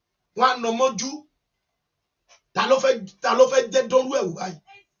yẹn wọ́n á nà mọ́jú ta ló fẹ́ jẹ́ dọ́rú ẹ̀wù báyìí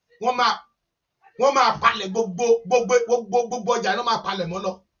wọ́n máa palẹ̀ gbogbo ọjà náà máa palẹ̀ mọ́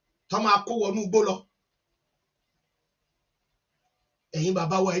lọ tó máa kó wọnú igbó lọ ẹ̀yin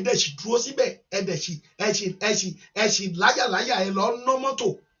bàbá wa ẹ̀dẹ̀ sì dúró síbẹ̀ ẹ̀dẹ̀ sì láyàláyà ẹ̀ lọ ná mọ́tò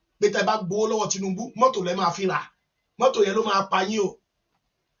pé tẹ́ bá gbowó lọ́wọ́ Tinubu mọ́tò lẹ máa fi rà mọ́tò yẹn ló máa pa yín o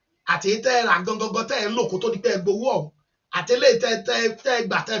àti tẹ́ rà gangan tẹ́ ń lò kó tó di pé ẹ gbowó ọ̀hún àti lè tẹ́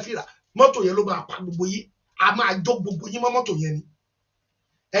gbà tẹ́ fi rà mọ́tò yẹn ló máa pa gbogbo yín a máa jó gbogbo yín mọ́ mọ́tò yẹn ni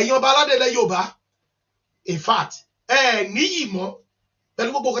ẹ̀yin ọba aládé ilẹ̀ Yorùbá in fact ẹ níyì mọ́ pẹ̀lú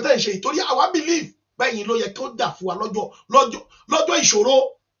gbogbo nǹkan tẹ́ ń ṣe ìtorí àwa believe bẹ́yìn ló yẹ kó dà fún wa lọ́jọ́ ìṣòro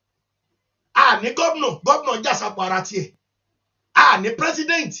a ní gómìnà jà sápò ara tiẹ̀ a ní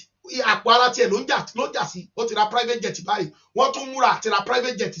president àpò ara tiẹ̀ ló ń jà sí ó ti ra private jet báyìí wọ́n tún múra àti ra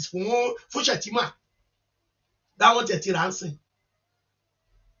private jet fún Shettima dáwọn tiẹ̀ ti rà ń sìn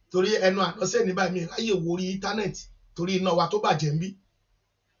torí ẹnu ànọ́sẹ̀ ní báyìí mi ráyè wo orí íńtánẹ́ẹ̀tì torí iná wa tó bàjẹ́ ń bí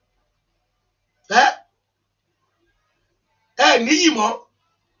ẹ níyì mọ́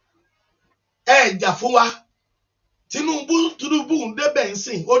ẹ jà fún wa Tinubu ń débẹ̀ ń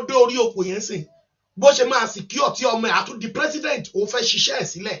sìn ó dé orí òpó yẹn sìn bó ṣe máa secure tí ọmọ ẹ̀ àtún di president ó fẹ́ ṣiṣẹ́ ẹ̀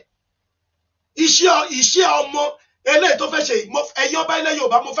sílẹ̀ iṣẹ́ ọmọ eléyìí tó fẹ́ ṣe ẹ̀yin ọba ilẹ̀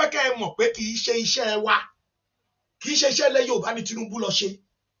Yorùbá mo fẹ́ kẹ́ ẹ mọ̀ pé kì í ṣe iṣẹ́ wa kì í ṣe iṣẹ́ ilẹ̀ Yorùbá ni Tinubu lọ ṣe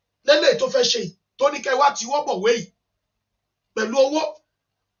lélẹ́yìí tó fẹ́ ṣe tó ní kẹ́ wá tí wọ́n bọ̀ wéyìí pẹ̀lú owó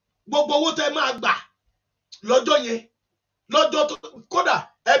gbogbo owó tẹ́ máa gbà lọ́jọ́ yẹn lọ́jọ́ tó kódà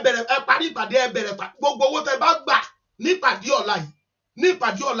ẹ parí ìpàdé gbogbo owó tẹ́ bá gbà nípàdé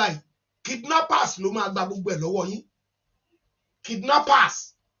ọ̀la yìí kidnappers ló máa gba gbogbo ẹ̀ lọ́wọ́ yín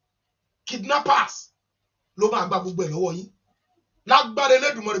kidnappers ló máa gba gbogbo ẹ̀ lọ́wọ́ yín lágbára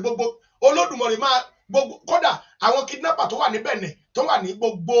Elédùmarè gbogbo Olódùmarè máa gbogbo kódà àwọn kidnapper tó wà ní Benin tó wà ní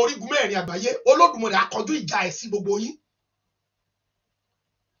gbogbo orígun mẹ́rin àgbáyé Olódùmarè á kọjú ìjà ẹ̀ sí gbogbo yín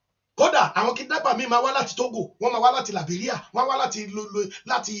kódà àwọn kidnapper mi máa wá láti Togo wọ́n máa wá láti Liberia wọ́n wá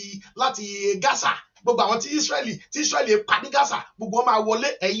láti Gaza gbogbo àwọn tí Israeli pa ní Gaza gbogbo wọn máa wọlé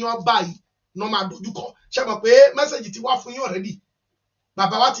ẹ̀yin ọba yìí ní wọ́n máa dojúkọ ṣe mọ̀ pé mẹ́sẹ̀jì ti wá fún yín already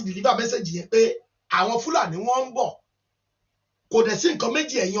bàbá wa ti deliver mẹ́sẹ̀jì yẹn pé àwọn Fúlàní wọ́n ń bọ̀ kò dẹ̀ sí nǹkan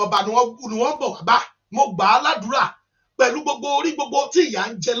méjì ẹ̀yin ọba ni wọ́n bọ̀ wá bá mo gbà á ládùúrà pẹ̀lú gbogbo orí gbogbo tí ìyà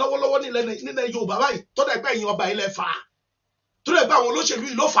ń jẹ lọ́wọ́lọ́wọ́ nílẹ̀ Yorùbá báyìí tó dẹ̀ pé ẹ̀yin ọba ilẹ̀ fà á tó dẹ̀ pé àwọn olóṣèlú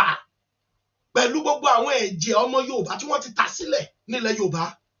yìí ló fà á pẹ̀lú gbogbo àwọn ẹ̀jẹ̀ ọmọ Yorùbá tí wọ́n ti ta sílẹ̀ nílẹ̀ Yorùbá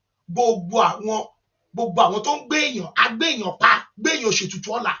gbogbo àwọn tó ń gbé èèyàn pa gbé èèyàn ṣètùtù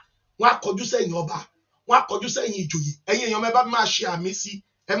ọ̀la wọ́n á kọjú sẹ́yìn ọba wọ́n á kọjú sẹ́yìn ìjòyè ẹ̀yin èèyàn mẹ́bàá máa ṣe àmì sí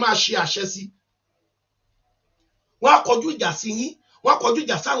ẹ máa ṣe àṣẹ sí wọ́n á kọjú ìjà sí yín wọ́n á kọjú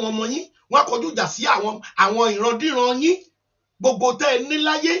ìjà sí àwọn ọmọ yín wọ́n á kọjú ìjà sí àwọn ìrandíran yín gbogbo tẹ́ ẹ ní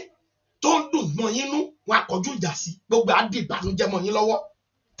láyé tó ń dùn mọ́ yín nú wọ́n á kọjú ìjà sí gbogbo á di ìbànújẹ́ mọ́ yín lọ́wọ́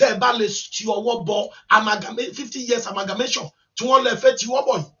tẹ́ ẹ bá lè ti ọwọ́ bọ 50 years amalgamation tí wọ́n lè fẹ́ ti wọ́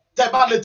bọ̀ yìí tẹ́ ẹ bá lè